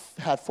 I have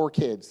had 4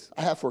 kids.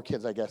 I have 4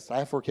 kids, I guess. I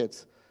have 4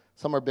 kids.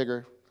 Some are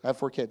bigger. I have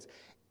 4 kids.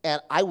 And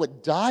I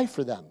would die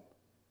for them.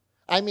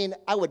 I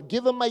would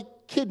give them my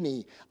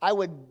kidney. I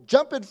would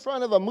jump in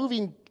front of a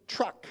moving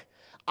truck.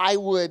 I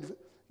would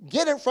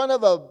get in front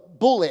of a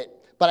bullet,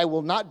 but I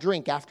will not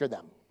drink after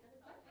them.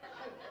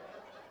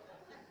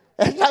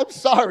 And I'm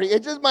sorry,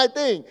 it's just my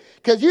thing.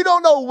 Because you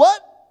don't know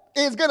what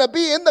is going to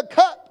be in the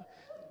cup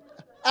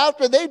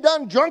after they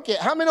done drunk it.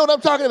 How many know what I'm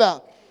talking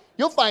about?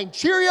 You'll find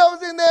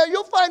Cheerios in there.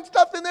 You'll find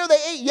stuff in there they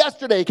ate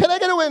yesterday. Can I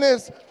get a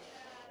witness?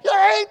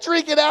 I ain't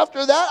drinking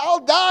after that. I'll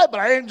die, but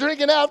I ain't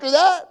drinking after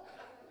that.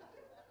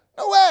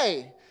 No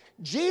way.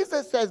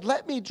 Jesus says,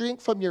 let me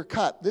drink from your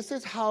cup. This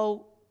is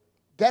how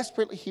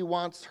desperately he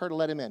wants her to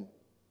let him in.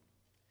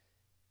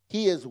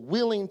 He is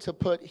willing to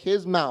put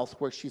his mouth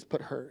where she's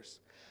put hers,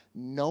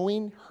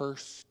 knowing her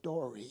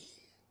story.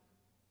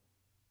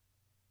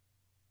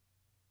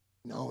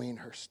 Knowing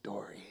her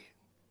story.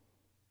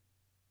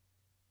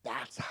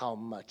 That's how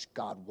much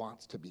God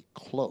wants to be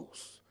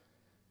close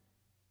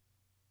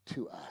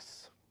to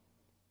us.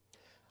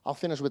 I'll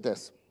finish with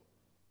this.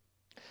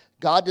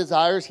 God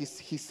desires,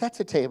 he sets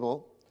a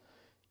table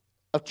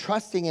of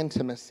trusting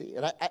intimacy.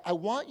 And I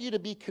want you to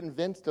be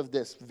convinced of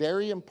this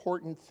very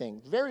important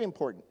thing, very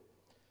important.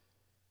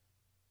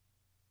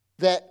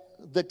 That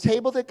the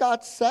table that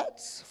God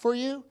sets for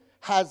you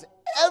has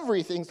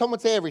everything, someone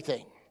say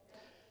everything.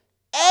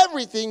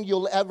 Everything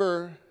you'll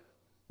ever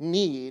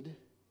need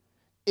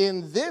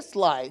in this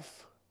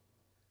life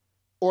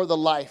or the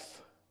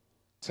life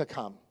to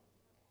come.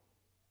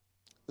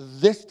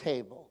 This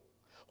table,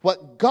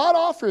 what God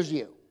offers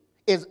you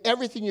is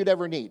everything you'd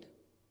ever need.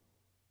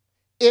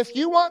 If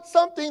you want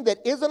something that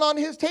isn't on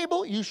his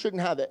table, you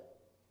shouldn't have it.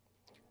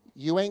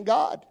 You ain't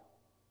God.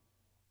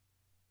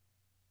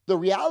 The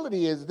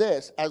reality is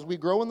this, as we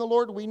grow in the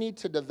Lord, we need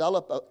to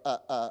develop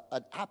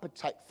an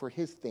appetite for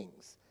his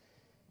things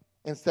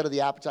instead of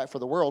the appetite for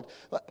the world.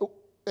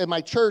 In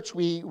my church,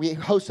 we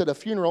hosted a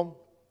funeral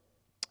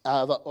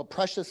of a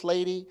precious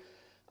lady,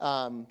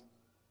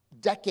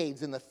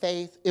 decades in the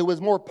faith. It was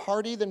more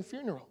party than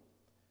funeral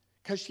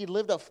because she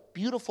lived a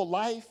beautiful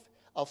life,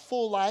 a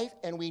full life,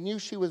 and we knew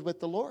she was with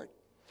the Lord.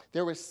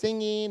 There was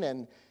singing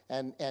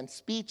and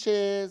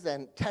speeches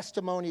and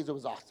testimonies. It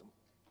was awesome.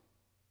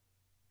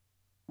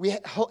 We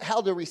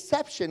held a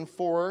reception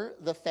for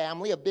the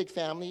family, a big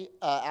family,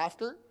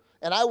 after,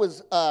 and I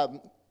was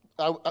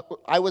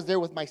there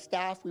with my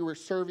staff. We were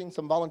serving.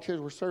 Some volunteers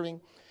were serving.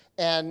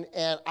 And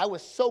I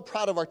was so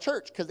proud of our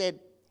church because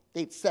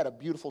they'd set a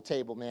beautiful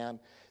table, man.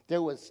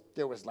 There was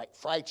like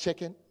fried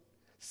chicken.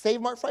 Save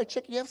Mart fried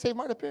chicken. You have Save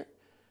Mart up here?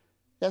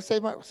 You have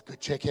Save Mart? It's good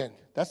chicken.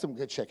 That's some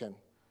good chicken.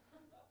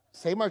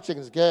 Save Mart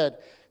chicken is good.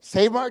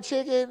 Save Mart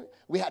chicken.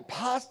 We had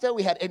pasta.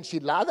 We had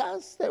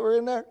enchiladas that were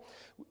in there.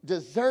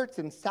 Desserts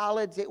and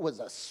salads. It was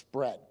a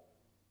spread.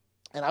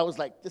 And I was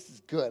like, this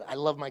is good. I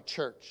love my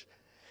church.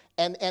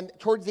 And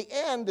towards the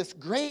end,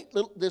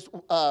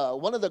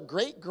 one of the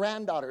great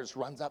granddaughters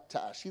runs up to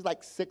us. She's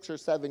like 6 or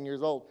 7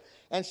 years old.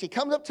 And she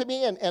comes up to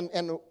me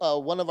and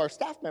one of our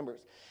staff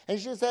members. And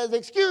she says,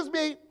 excuse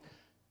me,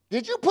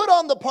 did you put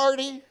on the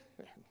party?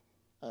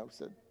 I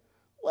said,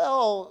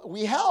 well,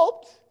 we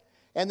helped.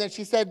 And then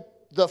she said,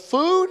 the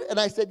food? And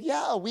I said,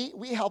 yeah,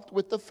 we helped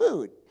with the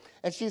food.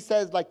 And she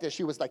says like this,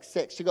 she was like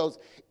 6. She goes,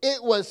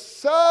 it was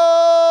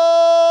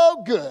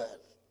so good.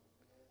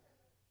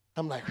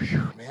 I'm like,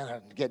 man,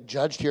 I get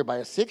judged here by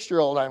a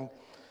 6-year-old. I'm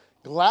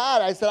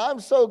glad. I said, I'm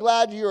so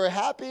glad you were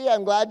happy.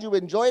 I'm glad you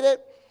enjoyed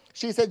it.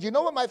 She said, you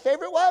know what my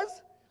favorite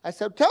was? I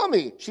said, tell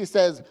me. She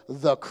says,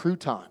 the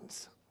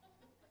croutons.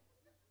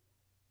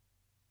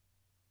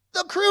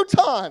 The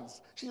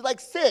croutons. She's like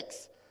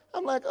 6.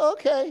 I'm like,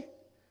 okay.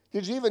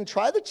 Did you even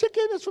try the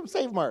chicken? It's from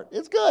Save Mart.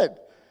 It's good.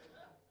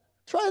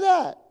 Try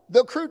that.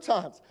 The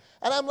croutons.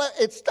 And I'm like,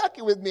 it stuck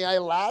with me. I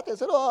laughed. I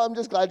said, oh, I'm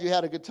just glad you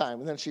had a good time.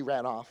 And then she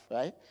ran off,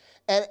 right?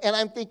 And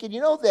I'm thinking, you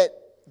know,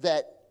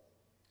 that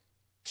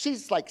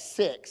she's like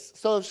 6.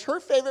 So if her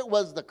favorite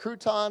was the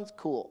croutons,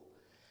 cool.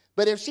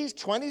 But if she's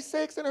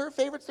 26 and her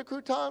favorite's the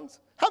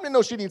croutons, how many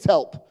know she needs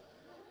help?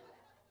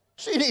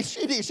 She's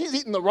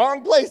eating the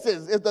wrong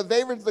places if the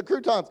favorite's the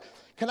croutons.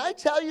 Can I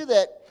tell you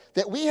that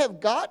that we have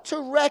got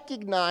to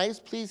recognize,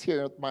 please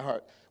hear my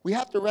heart, we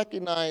have to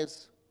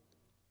recognize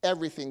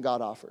everything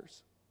God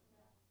offers.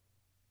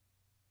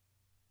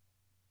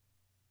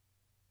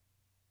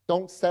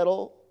 Don't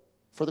settle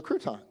for the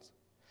croutons.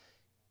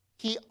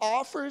 He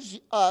offers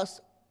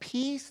us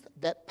peace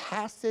that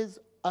passes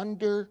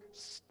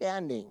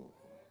understanding.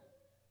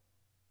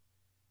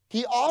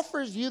 He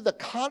offers you the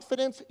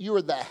confidence you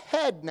are the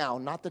head now,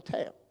 not the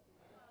tail.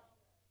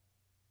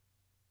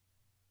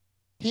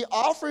 He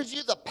offers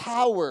you the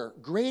power.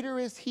 Greater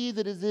is he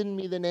that is in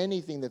me than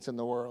anything that's in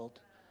the world.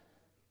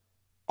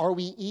 Are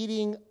we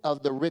eating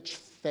of the rich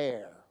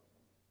fare?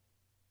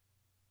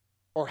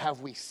 Or have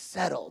we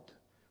settled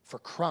for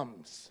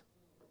crumbs?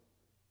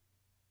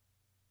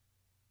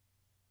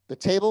 The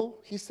table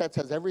he sets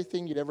has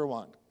everything you'd ever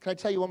want. Can I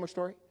tell you one more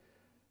story?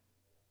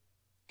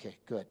 Okay,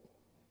 good.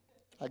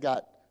 I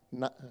got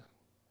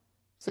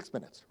 6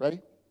 minutes.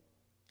 Ready?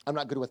 I'm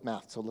not good with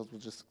math, so we'll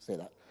just say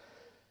that.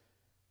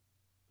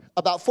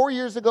 About 4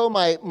 years ago,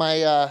 my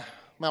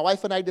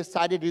wife and I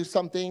decided to do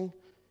something.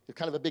 It's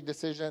kind of a big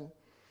decision.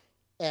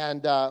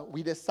 And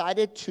we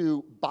decided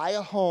to buy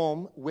a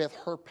home with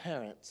her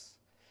parents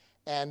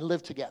and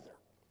live together.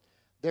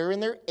 They're in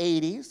their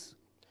 80s,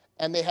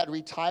 and they had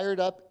retired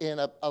up in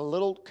a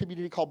little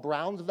community called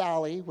Browns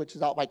Valley, which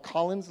is out by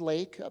Collins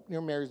Lake up near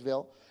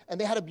Marysville.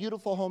 And they had a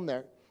beautiful home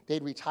there.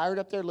 They'd retired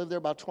up there, lived there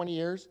about 20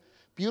 years.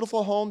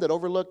 Beautiful home that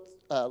overlooked,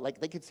 like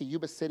they could see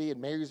Yuba City and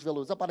Marysville. It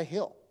was up on a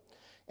hill.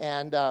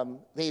 And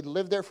they'd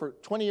lived there for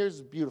 20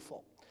 years,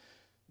 beautiful.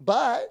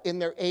 But in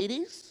their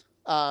 80s,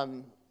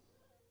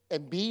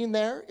 and being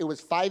there, it was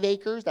 5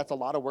 acres. That's a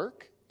lot of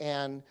work.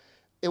 And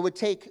it would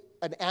take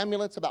an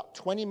ambulance about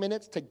 20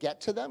 minutes to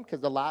get to them because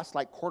the last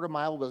quarter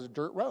mile was a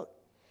dirt road.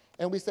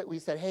 And we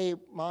said, hey,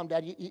 Mom,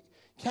 Dad, you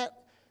can't,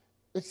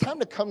 it's time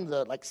to come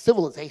to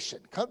civilization.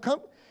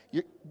 Come,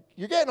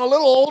 you're getting a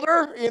little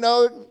older, you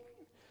know.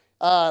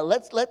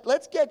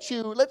 Let's get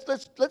you,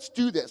 let's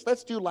do this.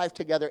 Let's do life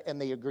together.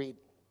 And they agreed.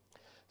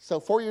 So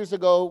 4 years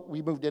ago,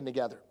 we moved in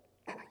together.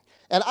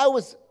 And I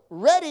was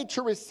ready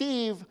to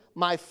receive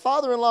my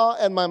father-in-law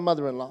and my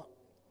mother-in-law.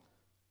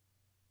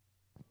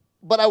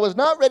 But I was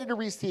not ready to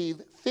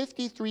receive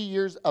 53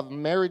 years of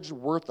marriage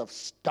worth of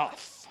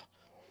stuff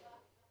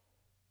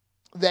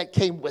that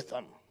came with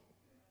them.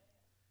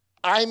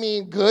 I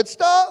mean, good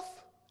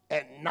stuff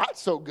and not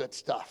so good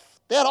stuff.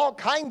 They had all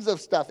kinds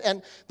of stuff.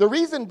 And the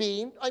reason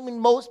being, I mean,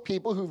 most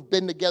people who've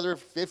been together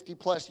 50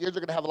 plus years are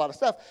going to have a lot of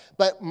stuff.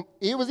 But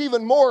it was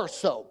even more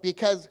so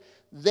because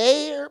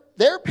their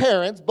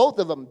parents, both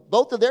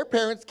of their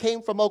parents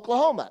came from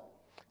Oklahoma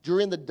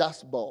during the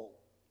Dust Bowl.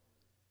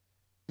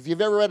 If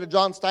you've ever read a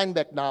John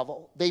Steinbeck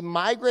novel, they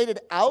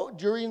migrated out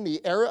during the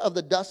era of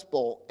the Dust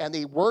Bowl, and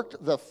they worked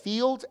the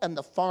fields and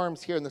the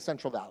farms here in the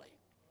Central Valley.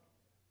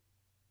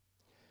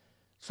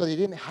 So they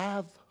didn't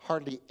have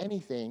hardly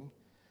anything,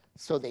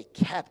 so they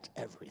kept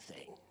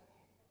everything,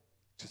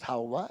 which is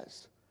how it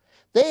was.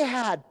 They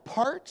had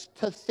parts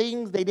to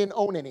things they didn't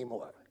own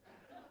anymore.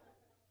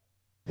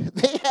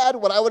 They had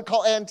what I would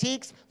call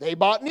antiques. They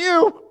bought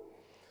new.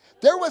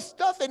 There was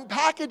stuff in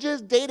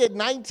packages dated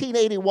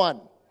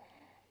 1981.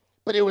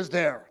 But it was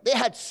there. They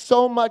had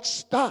so much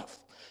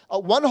stuff.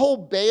 One whole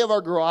bay of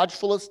our garage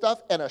full of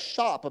stuff and a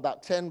shop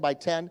about 10 by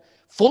 10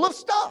 full of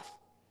stuff.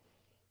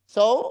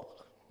 So,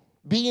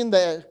 being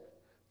the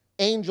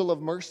angel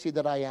of mercy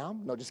that I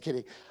am, no, just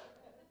kidding.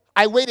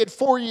 I waited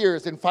 4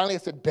 years and finally I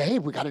said,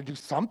 babe, we got to do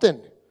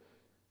something.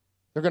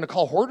 They're going to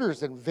call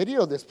hoarders and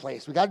video this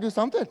place. We got to do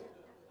something.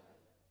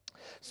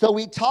 So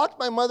we talked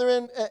my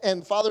mother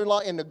and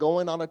father-in-law into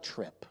going on a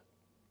trip.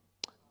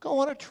 Go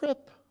on a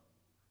trip.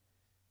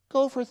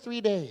 Go for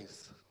 3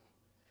 days.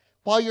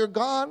 While you're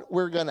gone,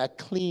 we're going to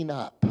clean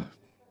up.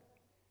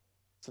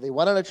 So they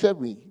went on a trip.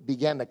 We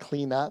began to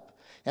clean up.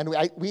 And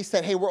we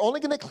said, hey, we're only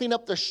going to clean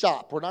up the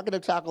shop. We're not going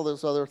to tackle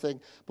this other thing.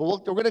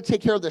 But we're going to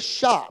take care of the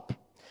shop.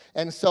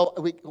 And so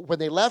when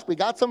they left, we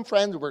got some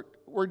friends.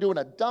 We're doing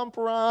a dump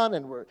run.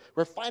 And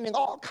we're finding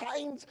all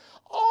kinds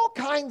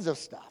of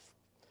stuff.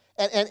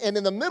 And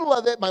in the middle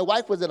of it, my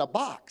wife was in a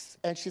box.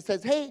 And she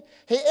says, hey,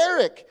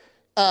 Eric,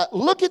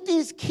 look at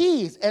these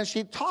keys. And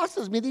she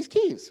tosses me these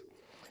keys.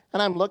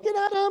 And I'm looking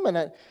at them,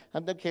 and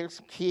I'm looking at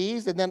some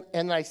keys, and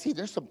then I see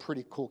there's some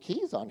pretty cool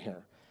keys on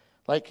here.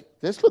 Like,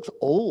 this looks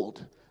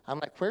old. I'm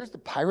like, where's the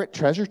pirate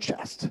treasure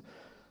chest?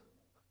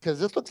 Because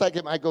this looks like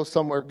it might go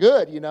somewhere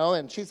good, you know?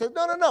 And she says,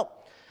 no.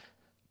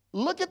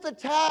 Look at the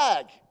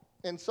tag.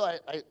 And so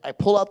I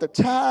pull out the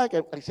tag,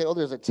 and I say, oh,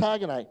 there's a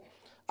tag, and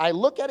I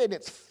look at it, and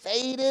it's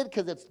faded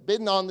because it's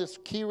been on this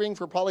key ring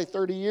for probably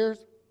 30 years.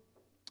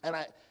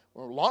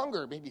 Or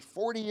longer, maybe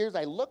 40 years.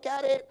 I look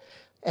at it,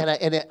 and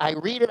I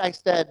read it.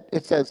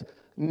 It says,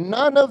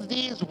 none of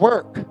these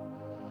work.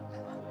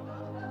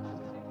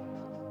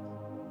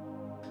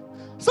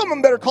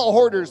 Someone better call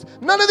hoarders.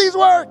 None of these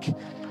work.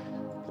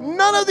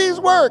 None of these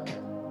work.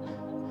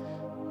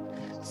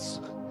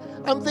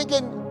 I'm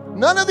thinking,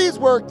 none of these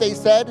work, they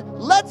said.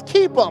 Let's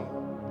keep them.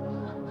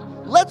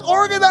 Let's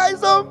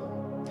organize them.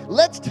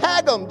 Let's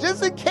tag them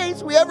just in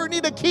case we ever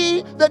need a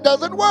key that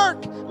doesn't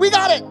work. We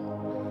got it.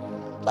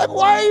 Like,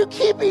 why are you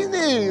keeping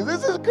these?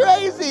 This is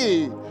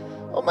crazy.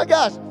 Oh my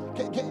gosh.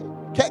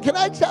 Can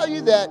I tell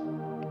you that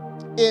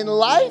in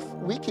life,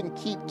 we can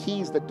keep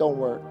keys that don't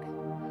work?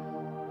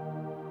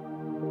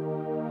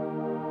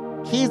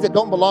 Keys that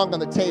don't belong on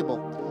the table.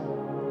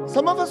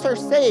 Some of us are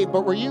saved,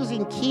 but we're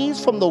using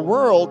keys from the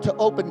world to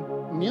open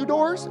new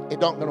doors. It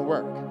don't gonna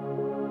work.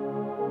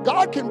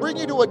 God can bring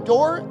you to a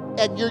door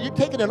and you're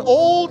taking an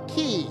old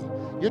key.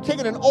 You're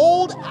taking an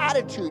old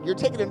attitude. You're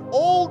taking an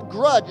old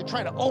grudge. You're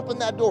trying to open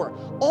that door.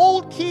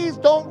 Old keys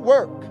don't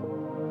work.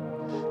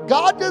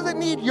 God doesn't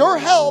need your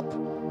help.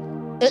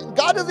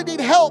 God doesn't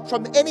need help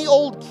from any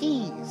old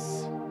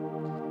keys.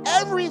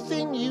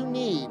 Everything you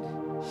need,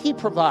 He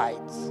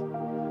provides.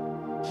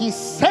 He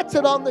sets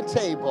it on the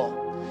table.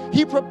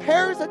 He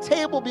prepares a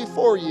table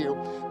before you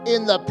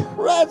in the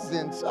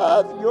presence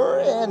of your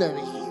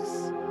enemies.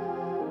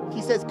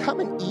 He says, come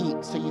and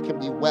eat so you can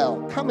be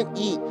well. Come and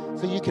eat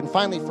so you can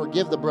finally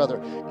forgive the brother.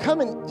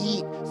 Come and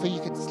eat so you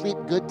can sleep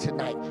good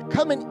tonight.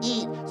 Come and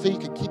eat so you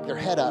can keep your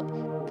head up.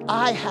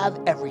 I have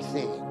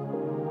everything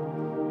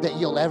that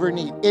you'll ever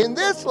need in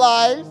this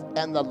life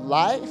and the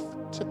life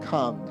to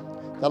come,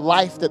 the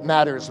life that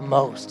matters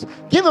most.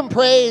 Give Him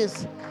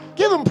praise.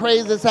 Give Him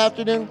praise this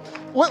afternoon.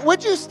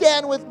 Would you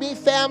stand with me,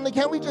 family?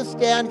 Can we just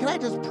stand? Can I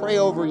just pray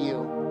over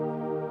you?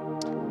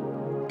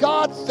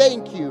 God,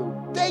 thank you.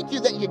 Thank you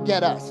that you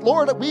get us.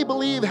 Lord, we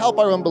believe, help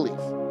our unbelief.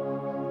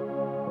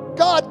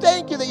 God,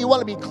 thank you that you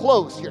want to be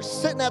close. You're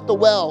sitting at the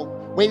well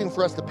waiting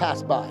for us to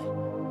pass by.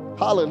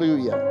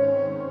 Hallelujah.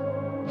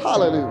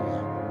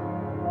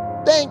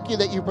 Hallelujah. Thank you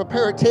that you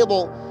prepare a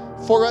table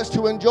for us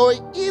to enjoy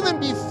even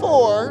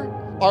before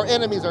our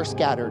enemies are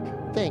scattered.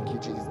 Thank you,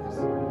 Jesus,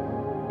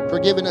 for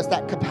giving us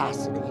that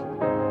capacity.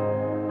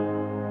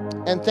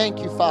 And thank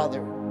you,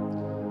 Father.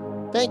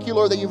 Thank you,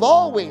 Lord, that you've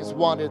always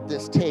wanted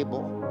this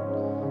table.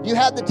 You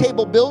had the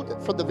table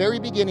built from the very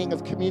beginning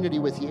of community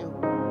with you,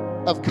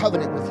 of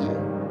covenant with you.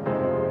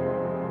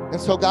 And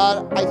so,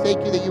 God, I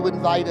thank you that you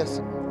invite us.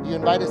 You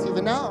invite us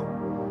even now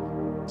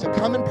to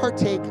come and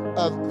partake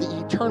of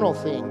the eternal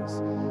things,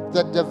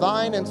 the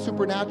divine and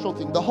supernatural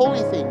things, the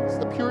holy things,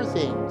 the pure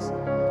things,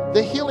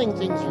 the healing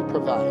things you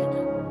provide.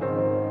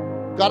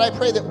 God, I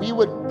pray that we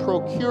would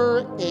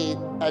procure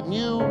a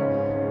new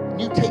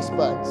taste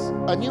buds,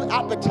 a new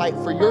appetite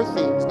for your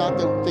things, not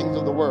the things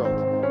of the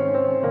world.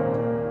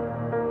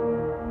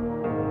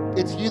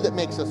 It's you that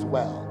makes us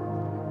well.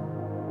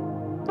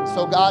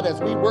 So God,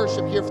 as we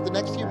worship here for the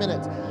next few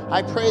minutes,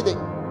 I pray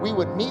that we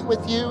would meet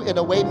with you in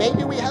a way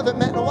maybe we haven't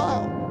met in a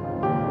while.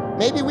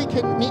 Maybe we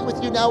can meet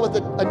with you now with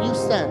a new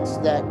sense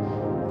that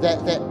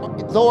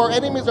though our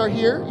enemies are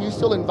here, you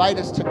still invite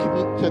us to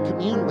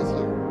commune with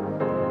you.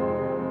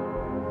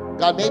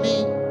 God,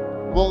 maybe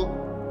we'll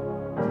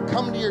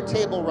come to your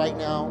table right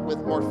now with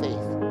more faith,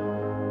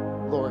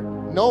 Lord,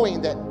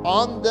 knowing that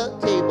on the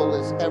table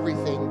is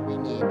everything we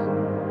need.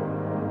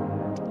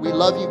 We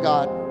love you,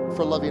 God,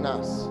 for loving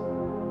us.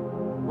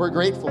 We're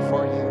grateful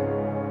for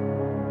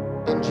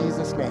you. In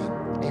Jesus' name,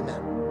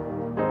 amen.